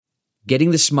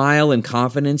Getting the smile and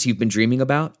confidence you've been dreaming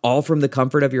about, all from the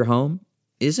comfort of your home,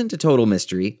 isn't a total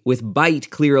mystery with Bite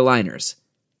clear aligners.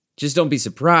 Just don't be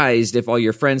surprised if all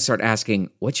your friends start asking,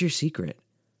 "What's your secret?"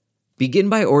 Begin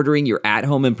by ordering your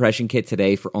at-home impression kit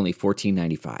today for only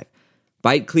 $14.95.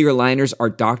 Bite clear aligners are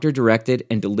doctor-directed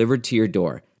and delivered to your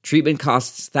door. Treatment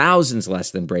costs thousands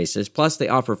less than braces, plus they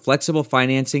offer flexible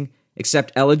financing,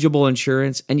 accept eligible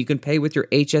insurance, and you can pay with your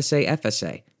HSA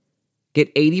FSA.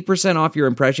 Get 80% off your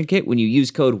impression kit when you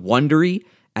use code WONDERY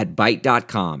at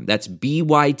Byte.com. That's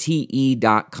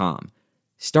BYTE.com.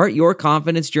 Start your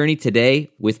confidence journey today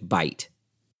with Byte.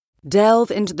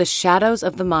 Delve into the shadows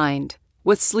of the mind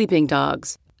with Sleeping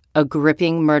Dogs, a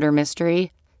gripping murder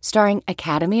mystery starring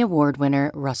Academy Award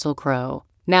winner Russell Crowe.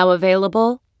 Now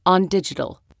available on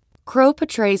digital. Crowe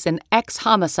portrays an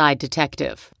ex-homicide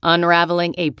detective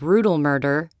unraveling a brutal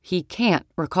murder he can't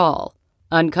recall.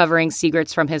 Uncovering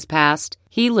secrets from his past,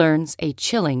 he learns a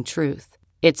chilling truth.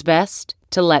 It's best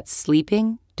to let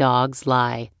sleeping dogs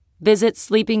lie. Visit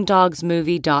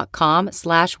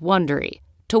sleepingdogsmovie.com/Wondery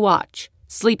to watch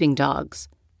Sleeping Dogs,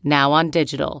 now on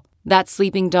digital. That's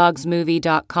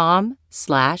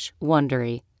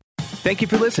sleepingdogsmovie.com/Wondery. Thank you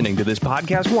for listening to this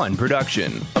Podcast One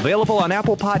production. Available on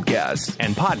Apple Podcasts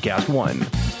and Podcast One.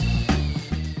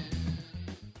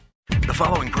 The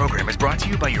following program is brought to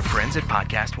you by your friends at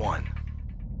Podcast One.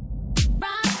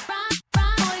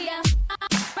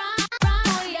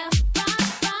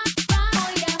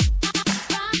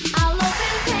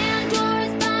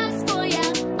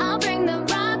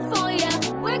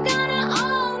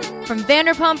 From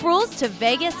Vanderpump Rules to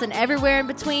Vegas and everywhere in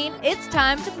between, it's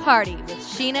time to party with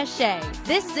Sheena Shea.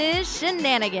 This is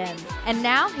Shenanigans. And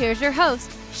now, here's your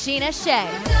host, Sheena Shea.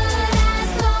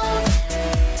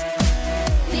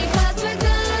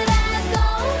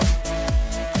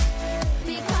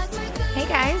 Hey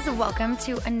guys, welcome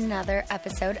to another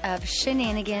episode of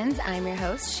Shenanigans. I'm your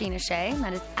host, Sheena Shea.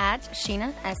 That is at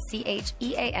Sheena,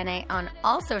 SCHEANA, on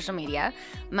all social media.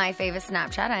 My favorite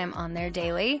Snapchat, I am on there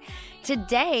daily.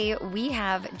 Today, we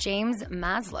have James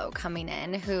Maslow coming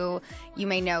in, who you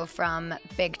may know from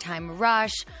Big Time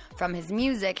Rush, from his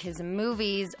music, his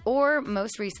movies, or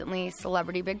most recently,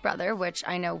 Celebrity Big Brother, which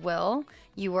I know, Will,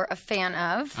 you were a fan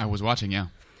of. I was watching, yeah.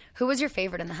 Who was your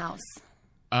favorite in the house?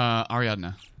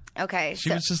 Ariadna. Okay.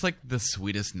 She was just like the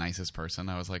sweetest, nicest person.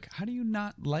 I was like, how do you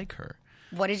not like her?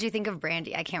 What did you think of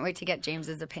Brandy? I can't wait to get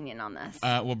James's opinion on this.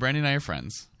 Well, Brandy and I are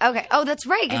friends. Okay. Oh, that's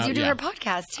right, because you do yeah. her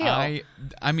podcast, too.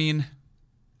 I mean...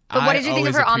 But what did you think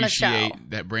of her on the show? I appreciate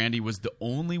that Brandy was the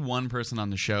only one person on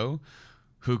the show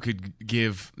who could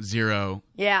give 0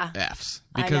 Fs.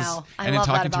 Because, I know. And then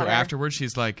talking to her afterwards,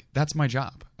 she's like, that's my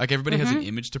job. Like, everybody has an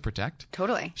image to protect.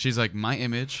 Totally. She's like, my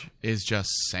image is just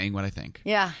saying what I think.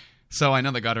 Yeah. So I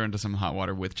know that got her into some hot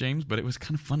water with James, but it was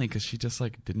kind of funny because she just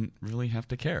like didn't really have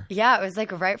to care. Yeah, it was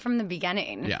like right from the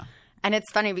beginning. Yeah. And it's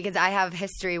funny because I have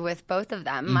history with both of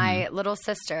them. My little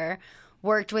sister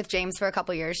worked with James for a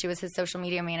couple years. She was his social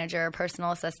media manager,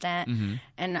 personal assistant.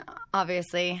 And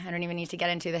obviously, I don't even need to get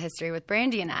into the history with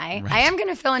Brandy and I. Right. I am going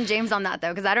to fill in James on that, though,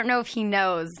 because I don't know if he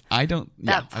knows I don't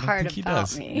part think he about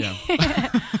does. me. Yeah.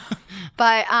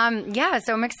 But,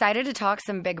 so I'm excited to talk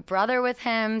some Big Brother with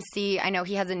him. See, I know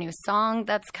he has a new song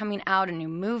that's coming out, a new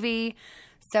movie.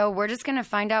 So we're just going to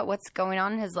find out what's going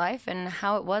on in his life and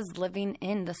how it was living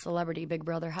in the Celebrity Big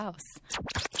Brother house.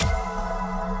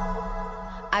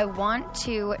 I want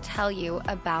to tell you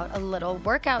about a little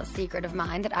workout secret of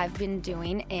mine that I've been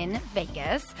doing in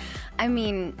Vegas. I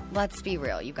mean, let's be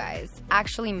real, you guys.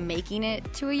 Actually making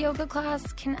it to a yoga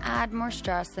class can add more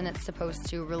stress than it's supposed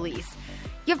to release.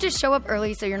 You have to show up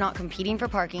early so you're not competing for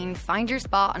parking, find your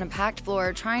spot on a packed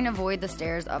floor, try and avoid the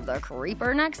stares of the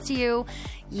creeper next to you.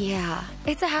 Yeah,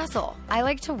 it's a hassle. I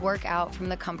like to work out from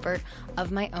the comfort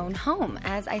of my own home,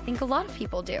 as I think a lot of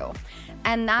people do.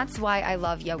 And that's why I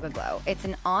love Yoga Glow. It's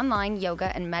an online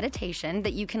yoga and meditation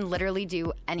that you can literally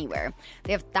do anywhere.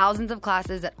 They have thousands of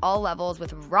classes at all levels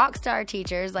with rock star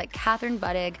teachers like Catherine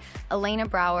Buddig, Elena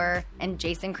Brower, and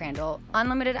Jason Crandall.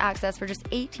 Unlimited access for just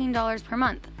 $18 per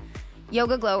month.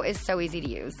 Yoga Glow is so easy to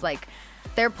use. Like,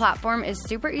 their platform is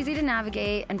super easy to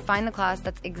navigate and find the class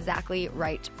that's exactly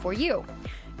right for you.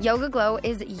 Yoga Glow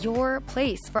is your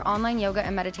place for online yoga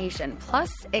and meditation.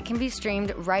 Plus, it can be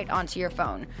streamed right onto your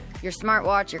phone, your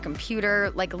smartwatch, your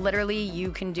computer. Like, literally,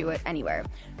 you can do it anywhere.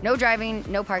 No driving,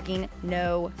 no parking,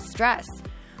 no stress.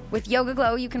 With Yoga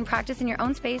Glow, you can practice in your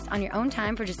own space on your own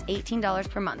time for just $18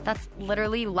 per month. That's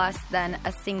literally less than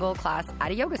a single class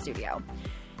at a yoga studio.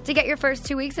 To get your first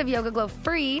 2 weeks of Yoga Glow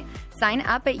free, sign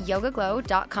up at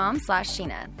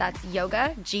yogaglow.com/Sheena. That's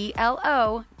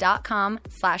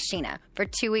yogaglo.com/Sheena for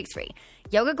 2 weeks free.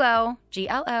 YogaGlow,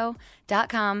 GLO.com/Sheena.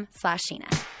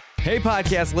 Hey,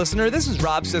 podcast listener, this is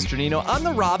Rob Cisternino. I'm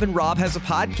the Rob, and Rob has a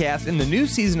podcast, and the new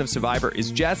season of Survivor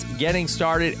is just getting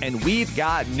started, and we've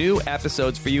got new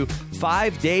episodes for you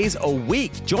 5 days a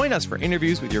week. Join us for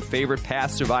interviews with your favorite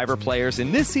past Survivor players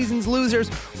and this season's losers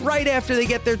right after they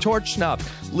get their torch snubbed.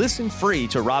 Listen free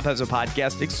to Rob Has a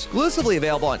Podcast, exclusively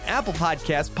available on Apple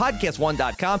Podcasts,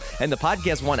 PodcastOne.com, and the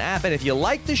Podcast One app. And if you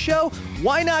like the show,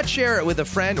 why not share it with a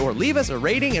friend or leave us a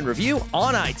rating and review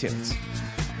on iTunes?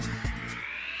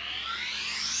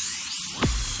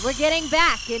 We're getting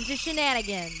back into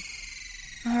shenanigans.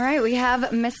 All right, we have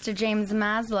Mr. James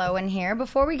Maslow in here.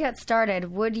 Before we get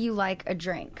started, would you like a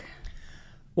drink?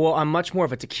 Well, I'm much more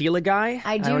of a tequila guy.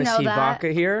 I do don't know see that.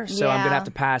 Vodka here, so I'm Yeah. going to have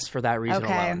to pass for that reason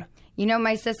Okay. alone. You know,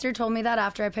 my sister told me that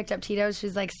after I picked up Tito's.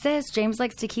 She's like, sis, James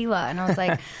likes tequila. And I was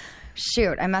like,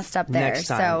 shoot, I messed up there. Next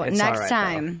time. So It's next all right,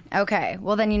 time. Okay.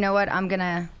 Well, then you know what? I'm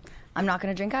not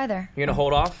going to drink either. You're going to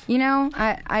hold off? You know,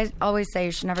 I always say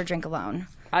you should never drink alone.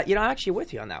 I'm actually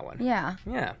with you on that one. Yeah.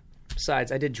 Yeah.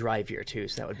 Besides, I did drive here, too,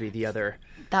 so that would be the other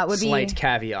That would slight be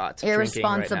caveat to drinking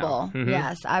irresponsible. right now.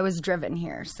 Yes, I was driven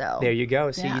here, so. There you go.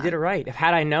 See, Yeah. you did it right.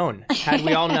 Had I known, had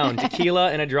we all known,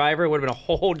 tequila and a driver would have been a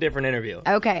whole different interview.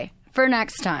 Okay, for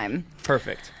next time.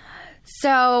 Perfect.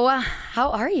 So, how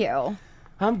are you?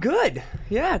 I'm good.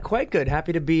 Yeah, quite good.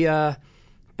 Happy to be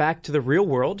back to the real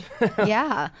world.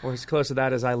 Yeah, Or as close to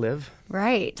that as I live.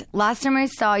 right. Last time I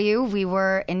saw you, we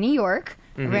were in New York.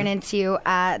 I ran into you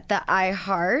at the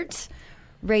iHeart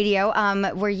Radio,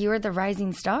 where you were the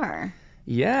rising star.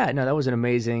 Yeah, no, that was an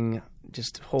amazing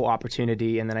just whole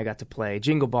opportunity. And then I got to play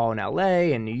Jingle Ball in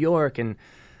LA and New York. And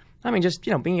I mean, just,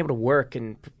 being able to work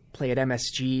and play at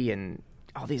MSG and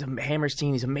all these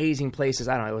Hammerstein, these amazing places.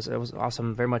 I don't know. It was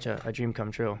awesome. Very much a dream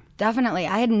come true. Definitely.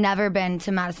 I had never been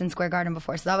to Madison Square Garden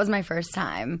before, so that was my first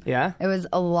time. Yeah? It was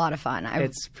a lot of fun.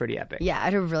 It's pretty epic. Yeah, I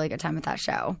had a really good time at that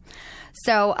show.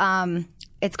 So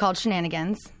it's called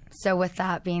Shenanigans. So with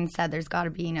that being said, there's got to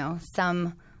be,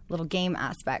 some little game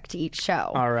aspect to each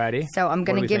show. Alrighty. So I'm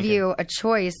going What are to we give thinking? you a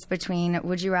choice between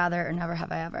Would You Rather or Never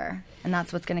Have I Ever. And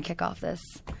that's what's going to kick off this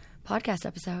podcast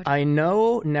episode. I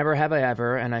know Never Have I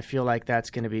Ever, and I feel like that's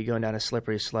going to be going down a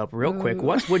slippery slope. Real quick,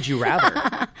 what would you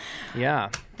rather? Yeah.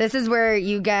 This is where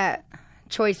you get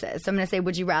choices. So I'm going to say,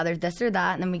 would you rather this or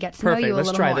that? And then we get to know Perfect. you a Let's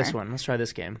little try more. this one. Let's try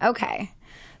this game. Okay.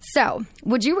 So,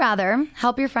 would you rather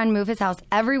help your friend move his house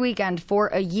every weekend for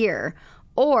a year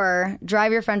or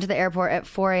drive your friend to the airport at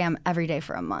 4 a.m. every day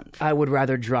for a month? I would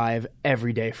rather drive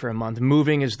every day for a month.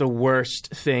 Moving is the worst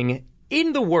thing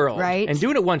in the world. Right. And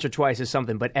doing it once or twice is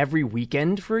something, but every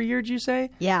weekend for a year, did you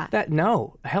say? Yeah.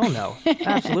 No. Hell no.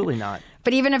 Absolutely not.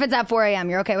 But even if it's at 4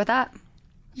 a.m., you're okay with that?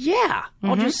 Yeah.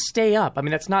 I'll just stay up. I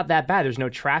mean, that's not that bad. There's no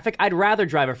traffic. I'd rather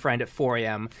drive a friend at 4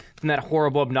 a.m. than that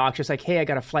horrible, obnoxious, like, hey, I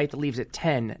got a flight that leaves at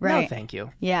 10. Right. No, thank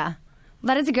you. Yeah.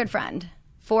 That is a good friend.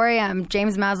 4 a.m.,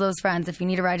 James Maslow's friends, if you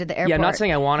need a ride to the airport. Yeah, I'm not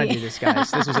saying I want to do this,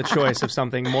 guys. This was a choice of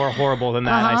something more horrible than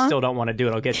that. I still don't want to do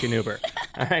it. I'll get you an Uber.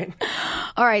 All right?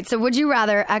 All right, so would you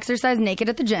rather exercise naked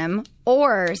at the gym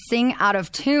or sing out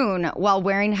of tune while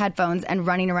wearing headphones and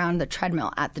running around the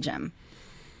treadmill at the gym?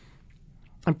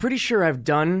 I'm pretty sure I've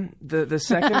done the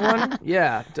second one.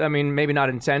 Yeah. I mean, maybe not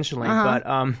intentionally,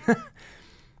 but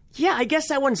yeah, I guess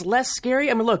that one's less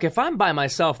scary. I mean, look, if I'm by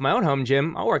myself, my own home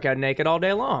gym, I'll work out naked all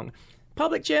day long.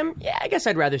 Public gym, yeah, I guess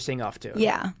I'd rather sing off tune.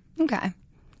 Yeah, okay.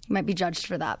 You might be judged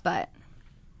for that, but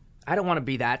I don't want to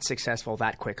be that successful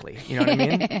that quickly. You know what I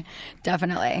mean?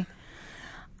 definitely.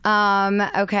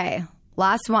 Okay,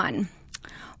 last one.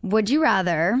 Would you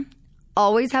rather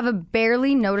always have a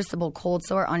barely noticeable cold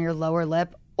sore on your lower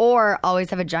lip or always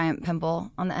have a giant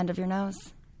pimple on the end of your nose?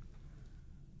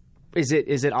 Is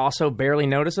it also barely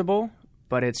noticeable?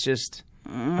 But it's just,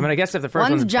 I mean, I guess if the first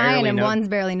One's one's giant barely and one's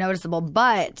barely noticeable,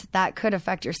 but that could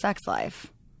affect your sex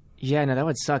life. Yeah, no, that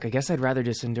would suck. I guess I'd rather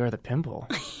just endure the pimple.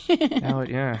 That would,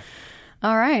 yeah.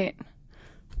 All right.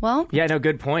 Well, Yeah, no,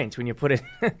 good point. When you put it,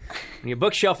 when you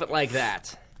bookshelf it like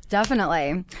that.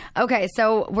 definitely. Okay,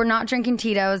 so we're not drinking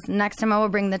Tito's. Next time I will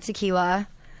bring the tequila.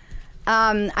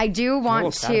 I do I'm a want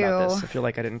little sad about this. to. I feel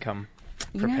like I didn't come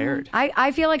You know, prepared.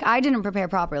 I feel like I didn't prepare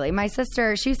properly. My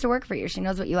sister, she used to work for you. She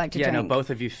knows what you like to Yeah, drink. no, both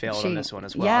of you failed on this one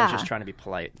as well. I Yeah. was just trying to be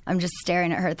polite. I'm just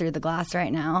staring at her through the glass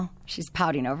right now. She's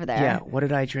pouting over there. Yeah, what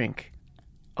did I drink?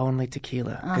 Only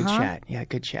tequila. Good chat. Yeah,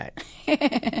 good chat.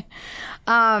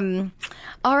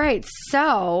 All right,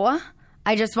 so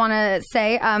I just want to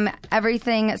say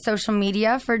everything social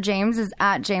media for James is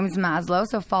at James Maslow,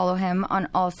 so follow him on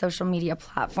all social media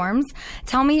platforms.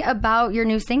 Tell me about your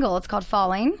new single. It's called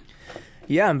Falling.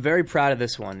 Yeah, I'm very proud of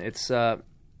this one. It's, look,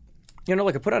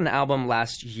 I put out an album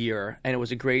last year, and it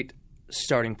was a great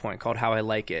starting point called How I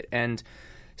Like It. And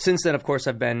since then, of course,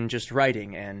 I've been just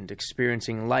writing and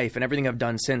experiencing life, and everything I've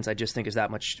done since I just think is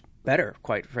that much better,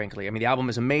 quite frankly. I mean, the album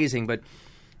is amazing, but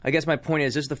I guess my point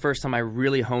is this is the first time I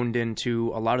really honed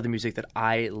into a lot of the music that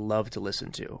I love to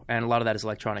listen to, and a lot of that is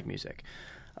electronic music.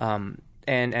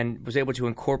 And was able to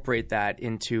incorporate that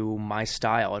into my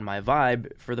style and my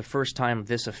vibe for the first time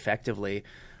this effectively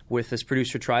with this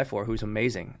producer, Trifor, who's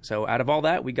amazing. So out of all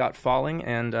that, we got Falling,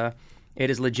 and it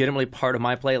is legitimately part of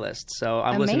my playlist. So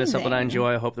I'm listening to something I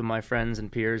enjoy. I hope that my friends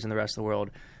and peers and the rest of the world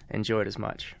enjoy it as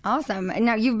much. Awesome.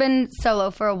 Now, you've been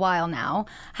solo for a while now.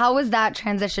 How was that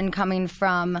transition coming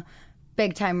from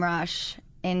Big Time Rush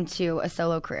into a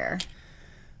solo career?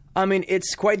 I mean,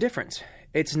 it's quite different.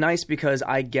 It's nice because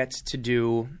I get to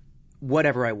do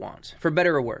whatever I want, for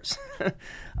better or worse.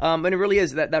 And it really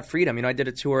is that freedom. You know, I did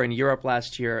a tour in Europe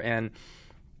last year, and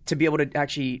to be able to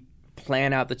actually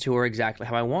plan out the tour exactly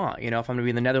how I want. You know, if I'm going to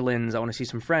be in the Netherlands, I want to see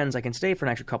some friends, I can stay for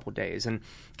an extra couple of days and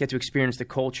get to experience the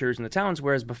cultures and the towns,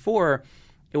 whereas before,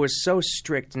 it was so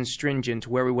strict and stringent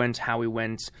where we went, how we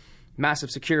went,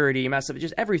 massive security,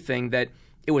 just everything, that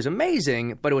it was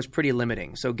amazing, but it was pretty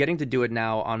limiting. So getting to do it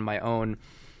now on my own,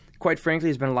 quite frankly,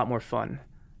 has been a lot more fun.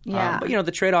 Yeah. But, you know,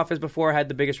 the trade-off is before I had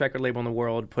the biggest record label in the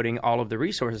world putting all of the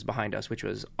resources behind us, which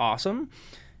was awesome.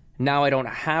 Now I don't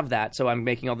have that, so I'm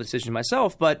making all the decisions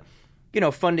myself. But, you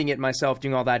know, funding it myself,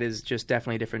 doing all that is just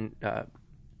definitely different.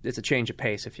 It's a change of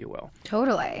pace, if you will.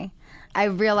 Totally. I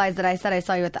realized that I said I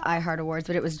saw you at the iHeart Awards,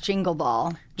 but it was Jingle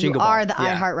Ball. Jingle you Ball, are the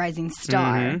yeah. iHeart Rising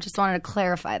Star. Mm-hmm. Just wanted to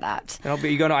clarify that.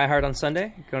 You going to iHeart on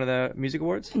Sunday? Going to the music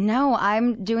awards? No,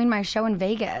 I'm doing my show in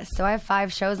Vegas, so I have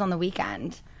 5 shows on the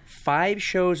weekend. 5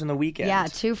 shows on the weekend? Yeah,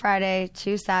 2 Friday,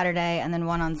 2 Saturday, and then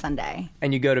 1 on Sunday.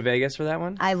 And you go to Vegas for that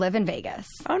one? I live in Vegas.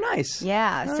 Oh, nice.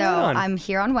 Yeah, Oh, so right on. I'm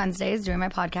here on Wednesdays doing my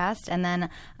podcast, and then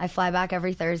I fly back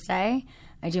every Thursday.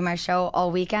 I do my show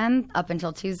all weekend up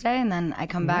until Tuesday, and then I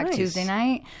come back Nice. Tuesday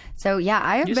night. So, yeah,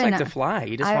 I have You just been... like to fly.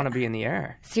 You just want to be in the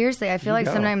air. Seriously, I feel like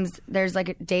go. sometimes there's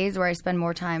like days where I spend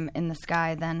more time in the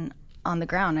sky than on the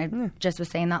ground. I just was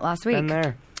saying that last week. Been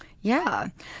there. Yeah.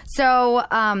 So,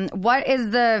 what is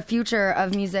the future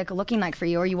of music looking like for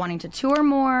you? Are you wanting to tour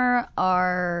more,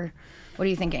 or what are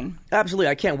you thinking? Absolutely.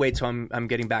 I can't wait till I'm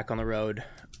getting back on the road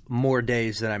more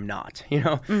days than I'm not, you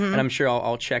know? And I'm sure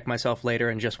I'll check myself later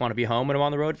and just want to be home when I'm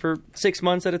on the road for 6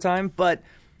 months at a time. But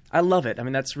I love it. I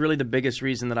mean, that's really the biggest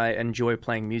reason that I enjoy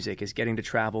playing music, is getting to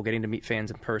travel, getting to meet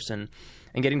fans in person,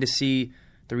 and getting to see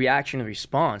the reaction and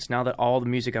response. Now that all the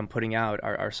music I'm putting out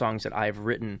are songs that I've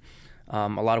written, a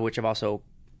lot of which I've also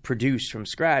produced from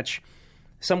scratch,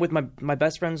 some with my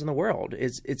best friends in the world.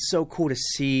 It's so cool to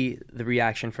see the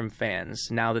reaction from fans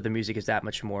now that the music is that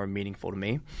much more meaningful to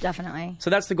me. Definitely.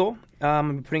 So that's the goal.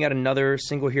 I'm putting out another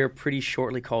single here pretty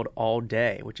shortly called All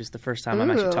Day, which is the first time I'm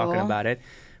actually talking about it.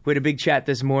 We had a big chat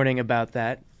this morning about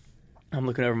that. I'm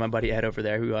looking over my buddy Ed over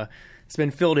there, who has been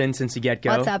filled in since the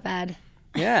get-go. What's up, Ed?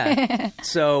 Yeah.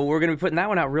 So we're going to be putting that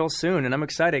one out real soon, and I'm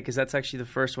excited because that's actually the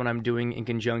first one I'm doing in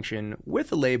conjunction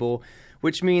with a label,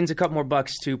 which means a couple more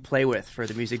bucks to play with for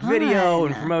the music video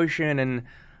and promotion, and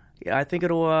yeah, I think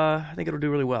it'll do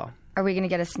really well. Are we going to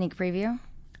get a sneak preview?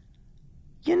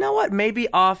 You know what? Maybe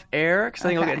off air, because I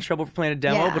think I'll get in trouble for playing a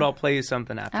demo, but I'll play you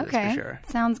something after this for sure.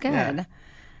 Sounds good.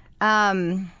 Yeah.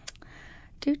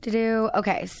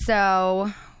 Okay,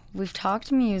 so we've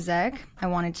talked music. I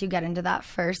wanted to get into that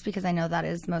first because I know that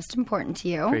is most important to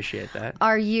you. Appreciate that.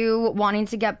 Are you wanting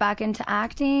to get back into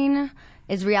acting?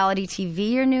 Is reality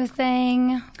TV your new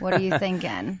thing? What are you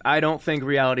thinking? I don't think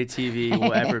reality TV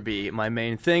will ever be my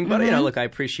main thing, but you know, look, I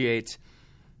appreciate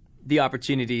the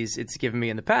opportunities it's given me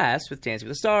in the past with Dancing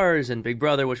with the Stars and Big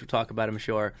Brother, which we'll talk about, I'm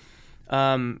sure.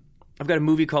 I've got a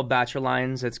movie called Bachelor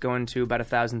Lines that's going to about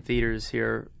 1,000 theaters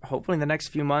here, hopefully in the next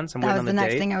few months. I'm waiting on the date. That was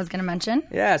the next thing I was going to mention.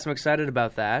 Yeah, so I'm excited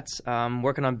about that.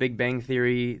 Working on Big Bang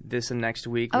Theory this and next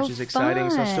week, which is exciting.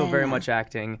 So I'm still very much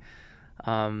acting.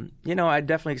 You know, I'm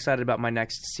definitely excited about my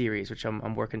next series, which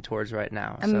I'm working towards right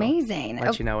now. Amazing. So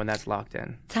I'll let you know when that's locked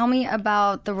in. Tell me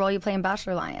about the role you play in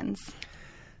Bachelor Lions.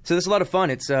 So this is a lot of fun.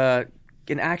 It's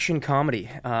an action comedy.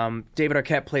 David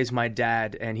Arquette plays my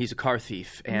dad, and he's a car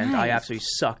thief, and I absolutely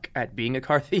suck at being a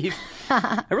car thief.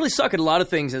 I really suck at a lot of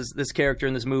things as this character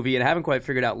in this movie, and I haven't quite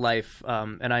figured out life.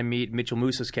 And I meet Mitchell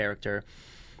Moose's character,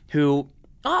 who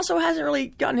also hasn't really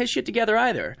gotten his shit together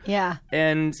either. Yeah.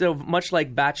 And so much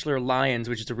like Bachelor Lions,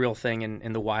 which is a real thing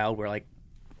in the wild, where like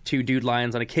 2 dude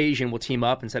lions on occasion will team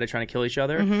up instead of trying to kill each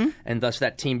other, and thus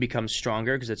that team becomes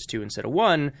stronger because it's 2 instead of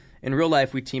 1. In real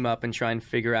life, we team up and try and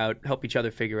help each other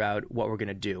figure out what we're going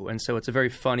to do. And so it's a very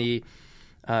funny,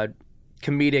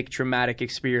 comedic, dramatic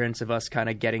experience of us kind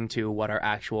of getting to what our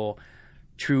actual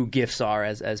true gifts are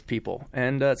as people,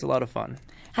 and it's a lot of fun.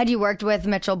 Had you worked with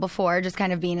Mitchell before, just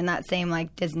kind of being in that same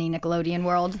like Disney Nickelodeon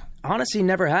world? Honestly,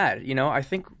 never had. I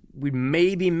think we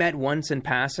maybe met once in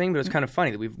passing, but it's kind of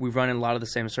funny that we've run in a lot of the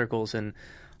same circles and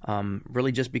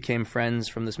really just became friends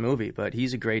from this movie. But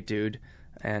he's a great dude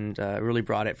and really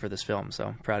brought it for this film,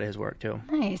 so proud of his work too.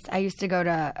 Nice. I used to go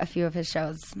to a few of his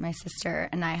shows. My sister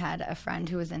and I had a friend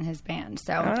who was in his band,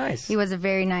 so nice. He was a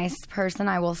very nice person,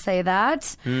 I will say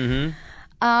that. Mm-hmm.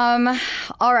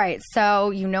 All right,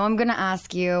 so I'm going to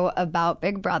ask you about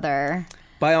Big Brother.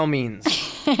 By all means.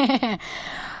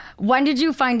 When did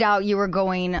you find out you were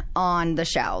going on the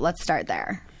show? Let's start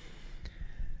there.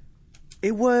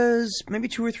 It was maybe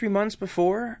 2 or 3 months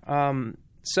before.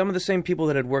 Some of the same people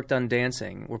that had worked on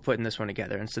Dancing were putting this one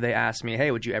together, and so they asked me,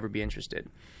 hey, would you ever be interested?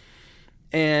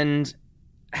 And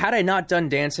had I not done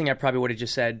Dancing, I probably would have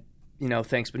just said,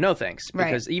 thanks, but no thanks.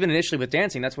 Because even initially with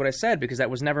Dancing, that's what I said, because that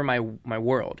was never my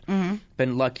world. Mm-hmm.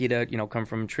 Been lucky to, come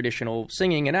from traditional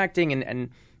singing and acting, and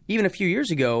even a few years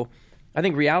ago, I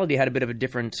think reality had a bit of a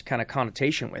different kind of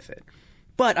connotation with it.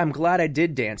 But I'm glad I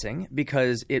did Dancing,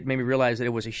 because it made me realize that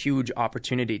it was a huge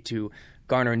opportunity to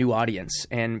garner a new audience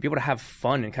and be able to have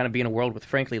fun and kind of be in a world with,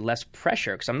 frankly, less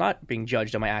pressure, because I'm not being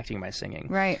judged on my acting and my singing.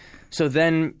 Right. So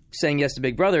then saying yes to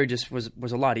Big Brother just was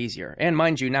a lot easier. And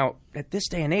mind you, now, at this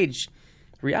day and age,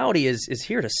 reality is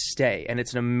here to stay, and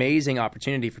it's an amazing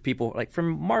opportunity for people like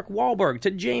from Mark Wahlberg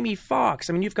to Jamie Foxx.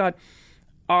 I mean, you've got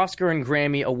Oscar and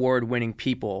Grammy award-winning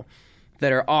people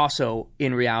that are also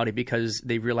in reality because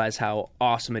they realize how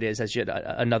awesome it is as yet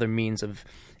another means of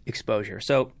exposure.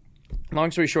 So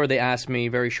long story short, they asked me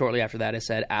very shortly after that. I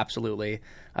said, absolutely.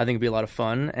 I think it'd be a lot of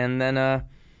fun. And then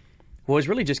was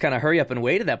really just kind of hurry up and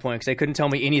wait at that point, because they couldn't tell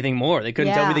me anything more. They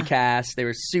couldn't tell me the cast. They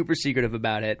were super secretive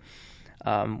about it,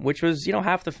 which was,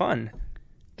 half the fun.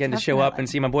 Getting to show up and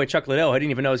see my boy Chuck Liddell. I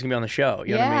didn't even know he was going to be on the show.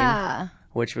 You know what I mean?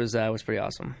 Which was pretty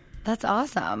awesome. That's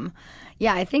awesome.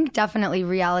 Yeah, I think definitely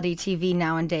reality TV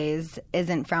nowadays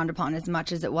isn't frowned upon as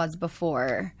much as it was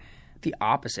before. The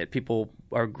opposite. People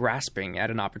are grasping at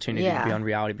an opportunity to be on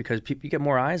reality because you get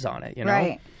more eyes on it,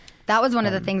 Right. That was one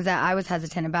of the things that I was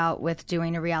hesitant about with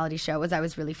doing a reality show, was I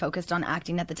was really focused on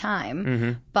acting at the time.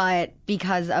 Mm-hmm. But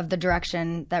because of the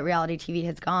direction that reality TV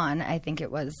has gone, I think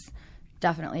it was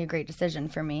definitely a great decision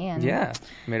for me. And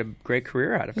made a great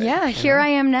career out of it. Yeah, here I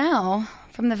am now,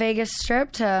 from the Vegas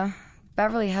Strip to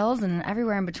Beverly Hills and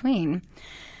everywhere in between.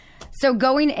 So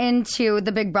going into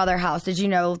the Big Brother house, did you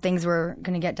know things were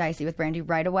going to get dicey with Brandy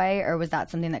right away, or was that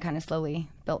something that kind of slowly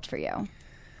built for you?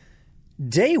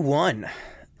 Day one,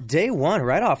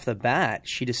 right off the bat,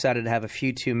 she decided to have a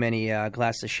few too many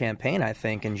glasses of champagne, I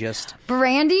think, and just...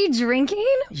 Brandy drinking?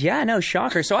 Yeah, no,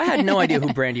 shocker. So I had no idea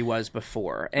who Brandy was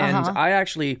before, and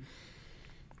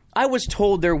I was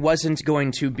told there wasn't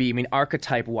going to be,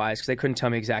 archetype-wise, because they couldn't tell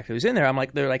me exactly who's in there.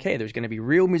 They're like, hey, there's going to be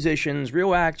real musicians,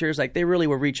 real actors. Like, they really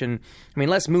were reaching...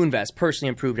 Les Moonves personally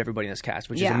improved everybody in this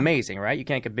cast, which is amazing, right? You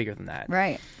can't get bigger than that.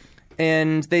 Right.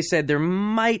 And they said there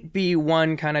might be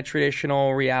one kind of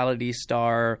traditional reality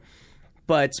star,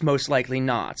 but most likely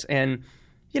not. And,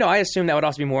 I assumed that would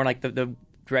also be more like the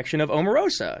direction of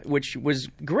Omarosa, which was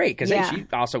great, because she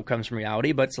also comes from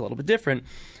reality, but it's a little bit different.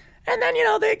 And then,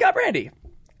 they got Brandy.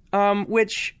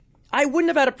 Which I wouldn't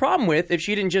have had a problem with if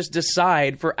she didn't just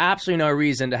decide for absolutely no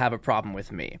reason to have a problem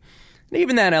with me. And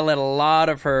even then, I let a lot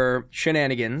of her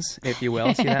shenanigans, if you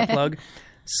will, see that plug,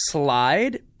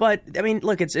 slide. But,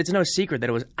 look, it's no secret that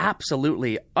it was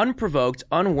absolutely unprovoked,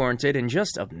 unwarranted, and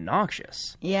just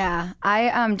obnoxious. Yeah,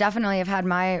 I definitely have had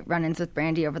my run-ins with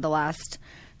Brandy over the last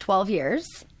 12 years.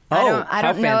 I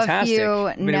don't know fantastic. If you know.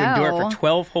 I've been doing it for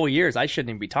 12 whole years. I shouldn't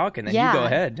even be talking. Then you go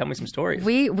ahead. Tell me some stories.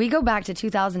 We go back to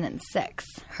 2006,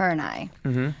 her and I.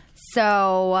 Mm-hmm.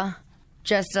 So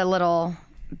just a little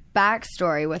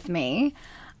backstory with me.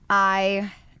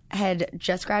 I had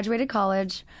just graduated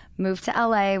college, moved to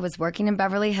LA, was working in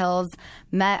Beverly Hills,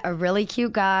 met a really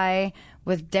cute guy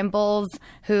with dimples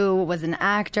who was an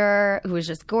actor, who was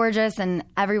just gorgeous, and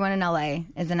everyone in LA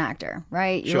is an actor,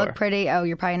 right? You look pretty,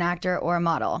 you're probably an actor or a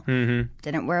model. Mm-hmm.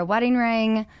 Didn't wear a wedding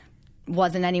ring,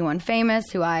 wasn't anyone famous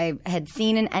who I had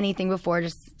seen in anything before,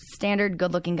 just standard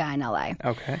good-looking guy in LA.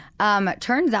 Okay.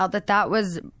 Turns out that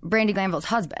was Brandy Glanville's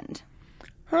husband.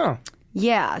 Huh.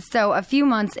 Yeah, so a few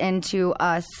months into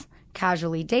us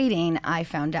casually dating, I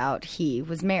found out he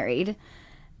was married,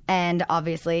 and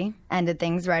obviously ended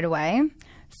things right away.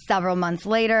 Several months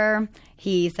later,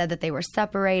 he said that they were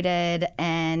separated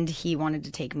and he wanted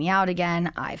to take me out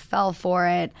again. I fell for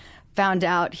it. Found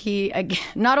out he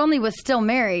not only was still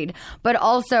married, but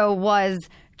also was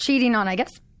cheating on, I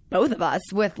guess, both of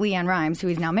us with Leanne Rimes, who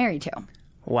he's now married to.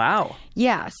 Wow.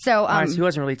 Yeah. So he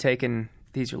wasn't really taking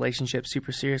these relationships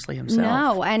super seriously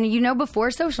himself. No, and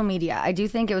before social media, I do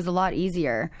think it was a lot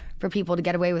easier for people to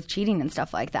get away with cheating and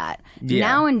stuff like that. Yeah.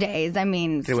 Nowadays, I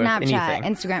mean, Snapchat,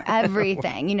 Instagram,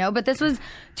 everything, But this was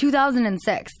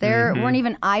 2006. There weren't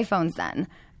even iPhones then.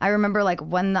 I remember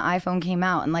when the iPhone came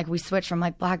out and we switched from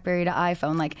BlackBerry to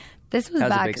iPhone. This was, that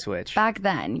was back, a big switch. Back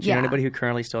then. Do you know anybody who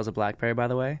currently still has a BlackBerry, by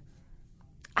the way?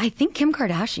 I think Kim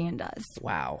Kardashian does.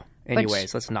 Wow.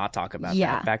 Anyways, let's not talk about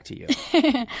that. Back to you.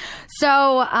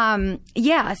 So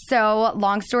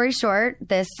long story short,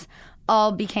 this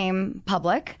all became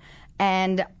public,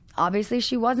 and obviously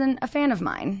she wasn't a fan of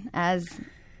mine.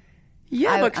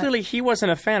 But clearly he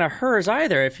wasn't a fan of hers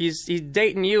either. If he's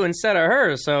dating you instead of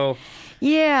her, so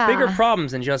bigger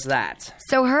problems than just that.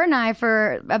 So her and I,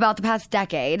 for about the past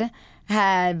decade,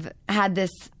 have had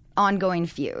this ongoing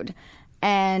feud,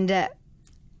 and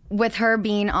with her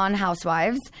being on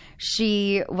Housewives,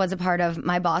 she was a part of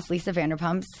my boss, Lisa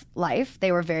Vanderpump's life.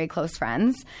 They were very close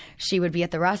friends. She would be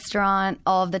at the restaurant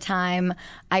all of the time.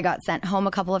 I got sent home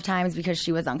a couple of times because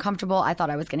she was uncomfortable. I thought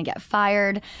I was going to get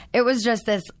fired. It was just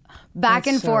this back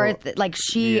and forth.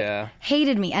 She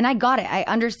hated me, and I got it. I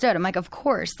understood. I'm of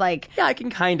course. I can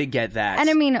kind of get that. And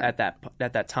I mean, at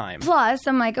that time. Plus,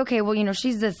 I'm okay, well,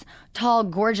 she's this tall,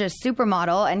 gorgeous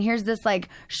supermodel, and here's this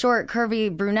short, curvy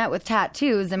brunette with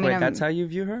tattoos. I mean, that's how you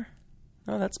view her?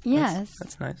 Oh, that's nice.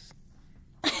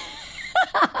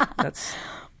 That's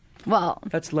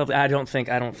lovely. I don't think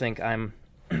I'm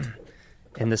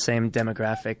in the same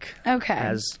demographic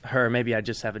as her. Maybe I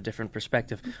just have a different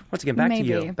perspective. Once again, back to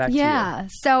you. To you.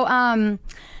 So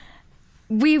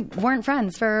we weren't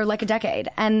friends for a decade.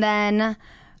 And then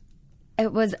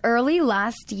it was early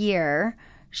last year,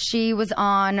 she was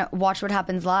on Watch What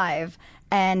Happens Live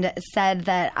and said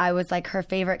that I was her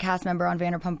favorite cast member on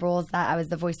Vanderpump Rules, that I was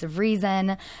the voice of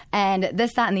reason, and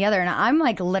this, that, and the other. And I'm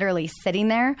literally sitting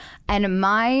there, and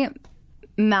my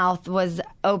mouth was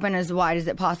open as wide as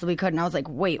it possibly could. And I was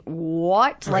wait,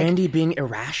 what? Brandy being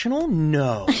irrational?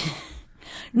 No.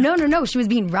 No. She was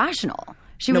being rational.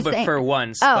 She was saying, for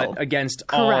once, but against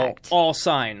all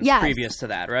signs previous to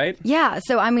that, right? Yeah.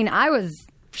 So, I mean, I was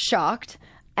shocked.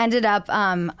 Ended up,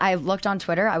 I looked on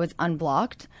Twitter. I was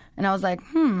unblocked. And I was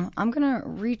I'm going to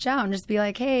reach out and just be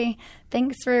hey,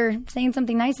 thanks for saying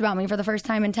something nice about me for the first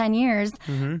time in 10 years.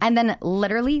 Mm-hmm. And then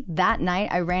literally that night,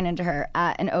 I ran into her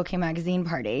at an OK Magazine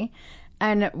party.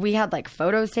 And we had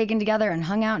photos taken together and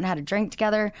hung out and had a drink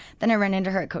together. Then I ran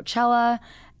into her at Coachella.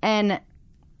 And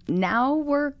now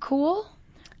we're cool.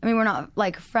 I mean, we're not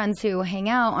friends who hang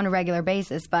out on a regular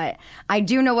basis, but I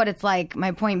do know what it's like,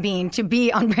 my point being, to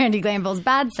be on Brandi Glanville's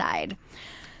bad side.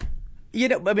 I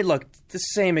mean, look, the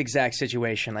same exact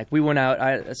situation. We went out, I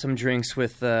had some drinks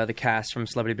with the cast from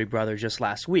Celebrity Big Brother just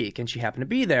last week, and she happened to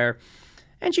be there.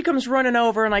 And she comes running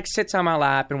over and sits on my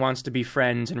lap and wants to be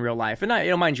friends in real life. And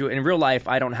I, mind you, in real life,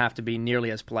 I don't have to be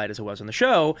nearly as polite as I was on the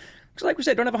show. Because we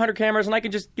said, don't have 100 cameras, and I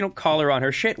can just, call her on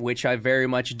her shit, which I very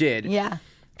much did. Yeah.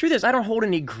 Truth is, I don't hold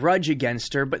any grudge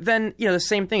against her, but then, the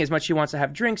same thing, as much as she wants to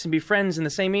have drinks and be friends in the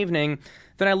same evening,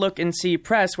 then I look and see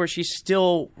press where she's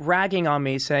still ragging on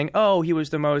me, saying, oh, he was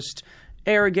the most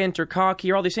arrogant or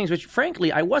cocky or all these things, which,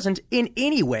 frankly, I wasn't in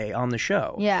any way on the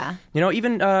show. Yeah.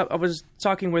 Even I was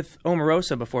talking with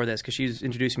Omarosa before this, because she's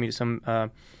introducing me to some a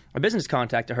business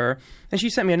contact to her, and she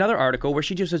sent me another article where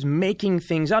she just was making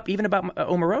things up, even about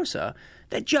Omarosa,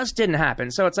 that just didn't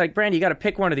happen. So it's Brandi, you got to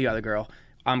pick one or the other, girl.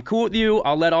 I'm cool with you.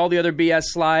 I'll let all the other BS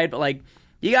slide, but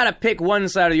you got to pick one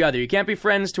side or the other. You can't be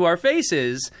friends to our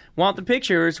faces, want the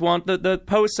pictures, want the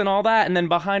posts and all that, and then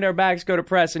behind our backs go to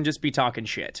press and just be talking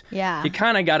shit. Yeah. You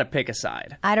kind of got to pick a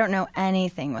side. I don't know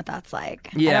anything what that's like.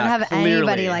 Yeah, I don't have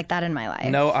anybody like that in my life.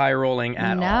 No eye rolling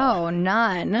at all. No,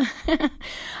 none.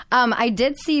 I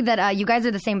did see that you guys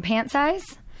are the same pant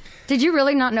size. Did you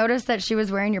really not notice that she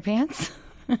was wearing your pants?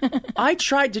 I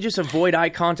tried to just avoid eye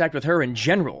contact with her in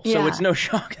general, so it's no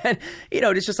shock that,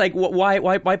 it's just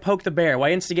why poke the bear?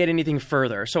 Why instigate anything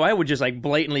further? So I would just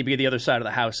blatantly be the other side of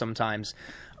the house sometimes.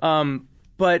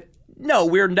 But no,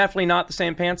 we're definitely not the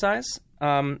same pant size.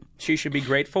 She should be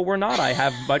grateful we're not. I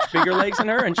have much bigger legs than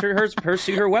her, and hers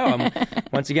suit her well. I'm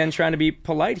once again trying to be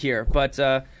polite here, but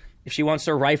if she wants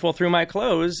to rifle through my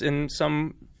clothes in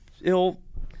some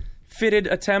ill-fitted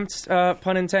attempt,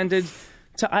 pun intended,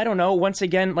 to, I don't know, once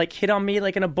again, hit on me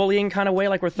in a bullying kind of way,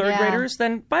 we're third graders,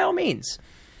 then by all means.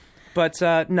 But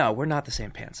no, we're not the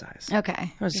same pant size.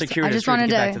 Okay. I just wanted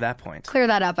to get back to that point. Clear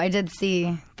that up. I did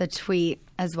see the tweet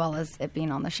as well as it being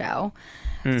on the show.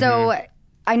 Mm-hmm. So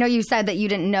I know you said that you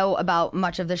didn't know about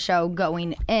much of the show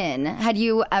going in. Had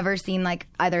you ever seen like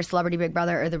either Celebrity Big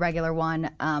Brother or the regular one,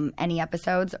 any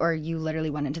episodes, or you literally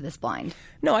went into this blind?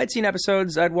 No, I'd seen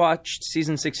episodes. I'd watched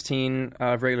season 16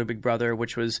 of regular Big Brother,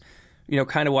 which was,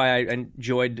 kind of why I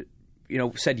enjoyed,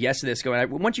 said yes to this.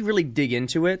 Once you really dig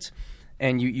into it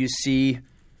and you see,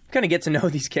 kind of get to know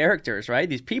these characters, right?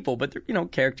 These people, but they're,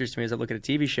 characters to me as I look at a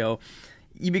TV show,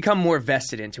 you become more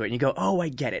vested into it and you go, oh, I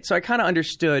get it. So I kind of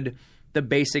understood the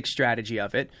basic strategy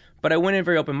of it, but I went in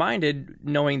very open-minded,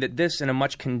 knowing that this in a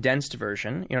much condensed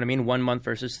version, 1 month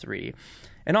versus 3,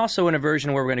 and also in a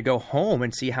version where we're going to go home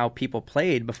and see how people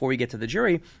played before we get to the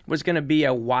jury, was going to be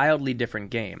a wildly different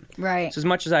game. Right. So as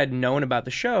much as I had known about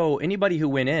the show, anybody who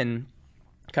went in,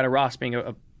 kind of Ross being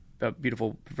a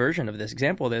beautiful version of this,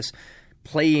 example of this,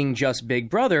 playing just Big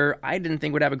Brother, I didn't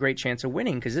think would have a great chance of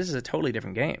winning because this is a totally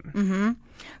different game. Mm-hmm.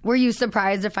 Were you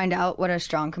surprised to find out what a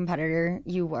strong competitor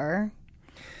you were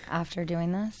after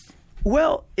doing this?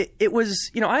 Well, it was,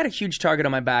 I had a huge target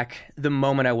on my back the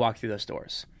moment I walked through those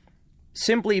doors.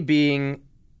 Simply being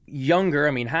younger,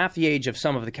 half the age of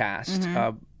some of the cast,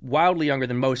 wildly younger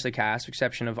than most of the cast, with the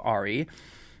exception of Ari.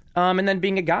 And then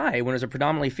being a guy when it was a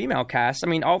predominantly female cast.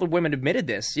 All the women admitted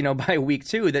this, by week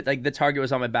 2, that like the target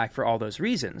was on my back for all those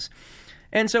reasons.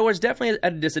 And so it was definitely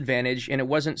at a disadvantage, and it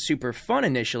wasn't super fun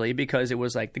initially because it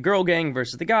was like the girl gang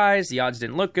versus the guys. The odds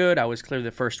didn't look good. I was clearly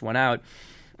the first one out.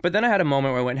 But then I had a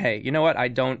moment where I went, hey, you know what? I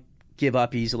don't give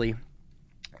up easily.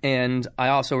 And I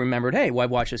also remembered, hey, well, I've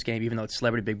watched this game, even though it's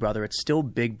Celebrity Big Brother, it's still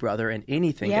Big Brother and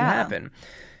anything can happen.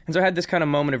 And so I had this kind of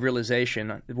moment of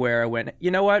realization where I went,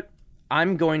 you know what?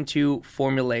 I'm going to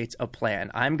formulate a plan.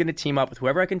 I'm going to team up with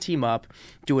whoever I can team up,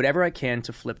 do whatever I can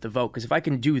to flip the vote. Because if I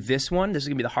can do this one, this is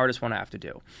going to be the hardest one I have to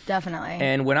do. Definitely.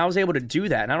 And when I was able to do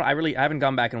that, and I haven't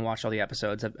gone back and watched all the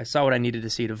episodes. I saw what I needed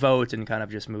to see to vote and kind of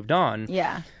just moved on.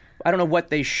 Yeah. I don't know what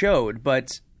they showed, but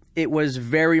it was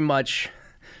very much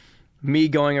me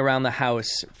going around the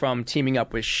house from teaming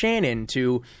up with Shannon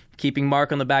to keeping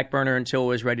Mark on the back burner until it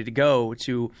was ready to go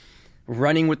to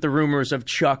running with the rumors of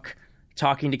Chuck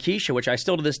talking to Keisha, which I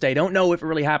still to this day don't know if it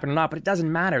really happened or not, but it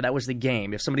doesn't matter. That was the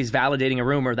game. If somebody's validating a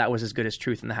rumor, that was as good as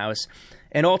truth in the house.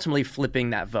 And ultimately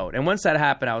flipping that vote. And once that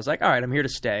happened, I was like, all right, I'm here to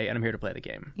stay and I'm here to play the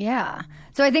game. Yeah.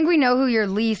 So I think we know who your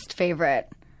least favorite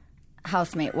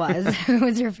housemate was. Who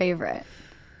was your favorite?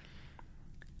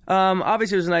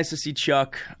 Obviously, it was nice to see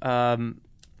Chuck.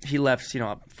 He left,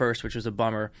 first, which was a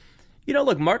bummer.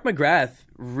 Look, Mark McGrath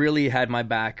really had my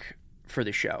back for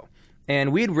the show.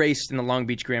 And we had raced in the Long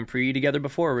Beach Grand Prix together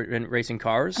before in racing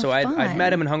cars. So I'd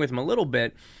met him and hung with him a little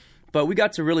bit. But we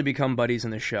got to really become buddies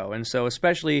in the show. And so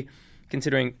especially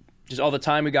considering just all the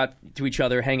time we got to each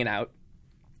other hanging out,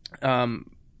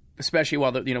 especially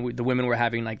while the women were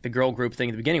having like the girl group thing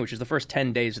at the beginning, which was the first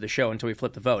 10 days of the show until we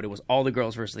flipped the vote. It was all the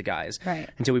girls versus the guys. Right.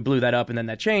 Until we blew that up and then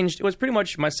that changed. It was pretty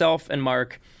much myself and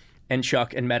Mark and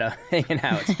Chuck and Meta hanging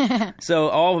out. So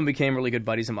all of them became really good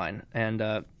buddies of mine.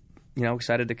 And,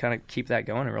 excited to kind of keep that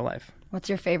going in real life. What's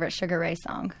your favorite Sugar Ray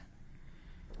song?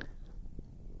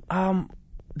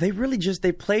 They really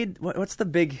they played, what's the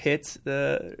big hit?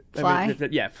 Fly?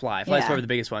 Fly. Fly's probably the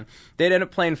biggest one. They'd end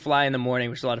up playing Fly in the morning,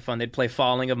 which is a lot of fun. They'd play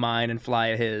Falling of Mine and Fly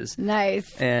of his.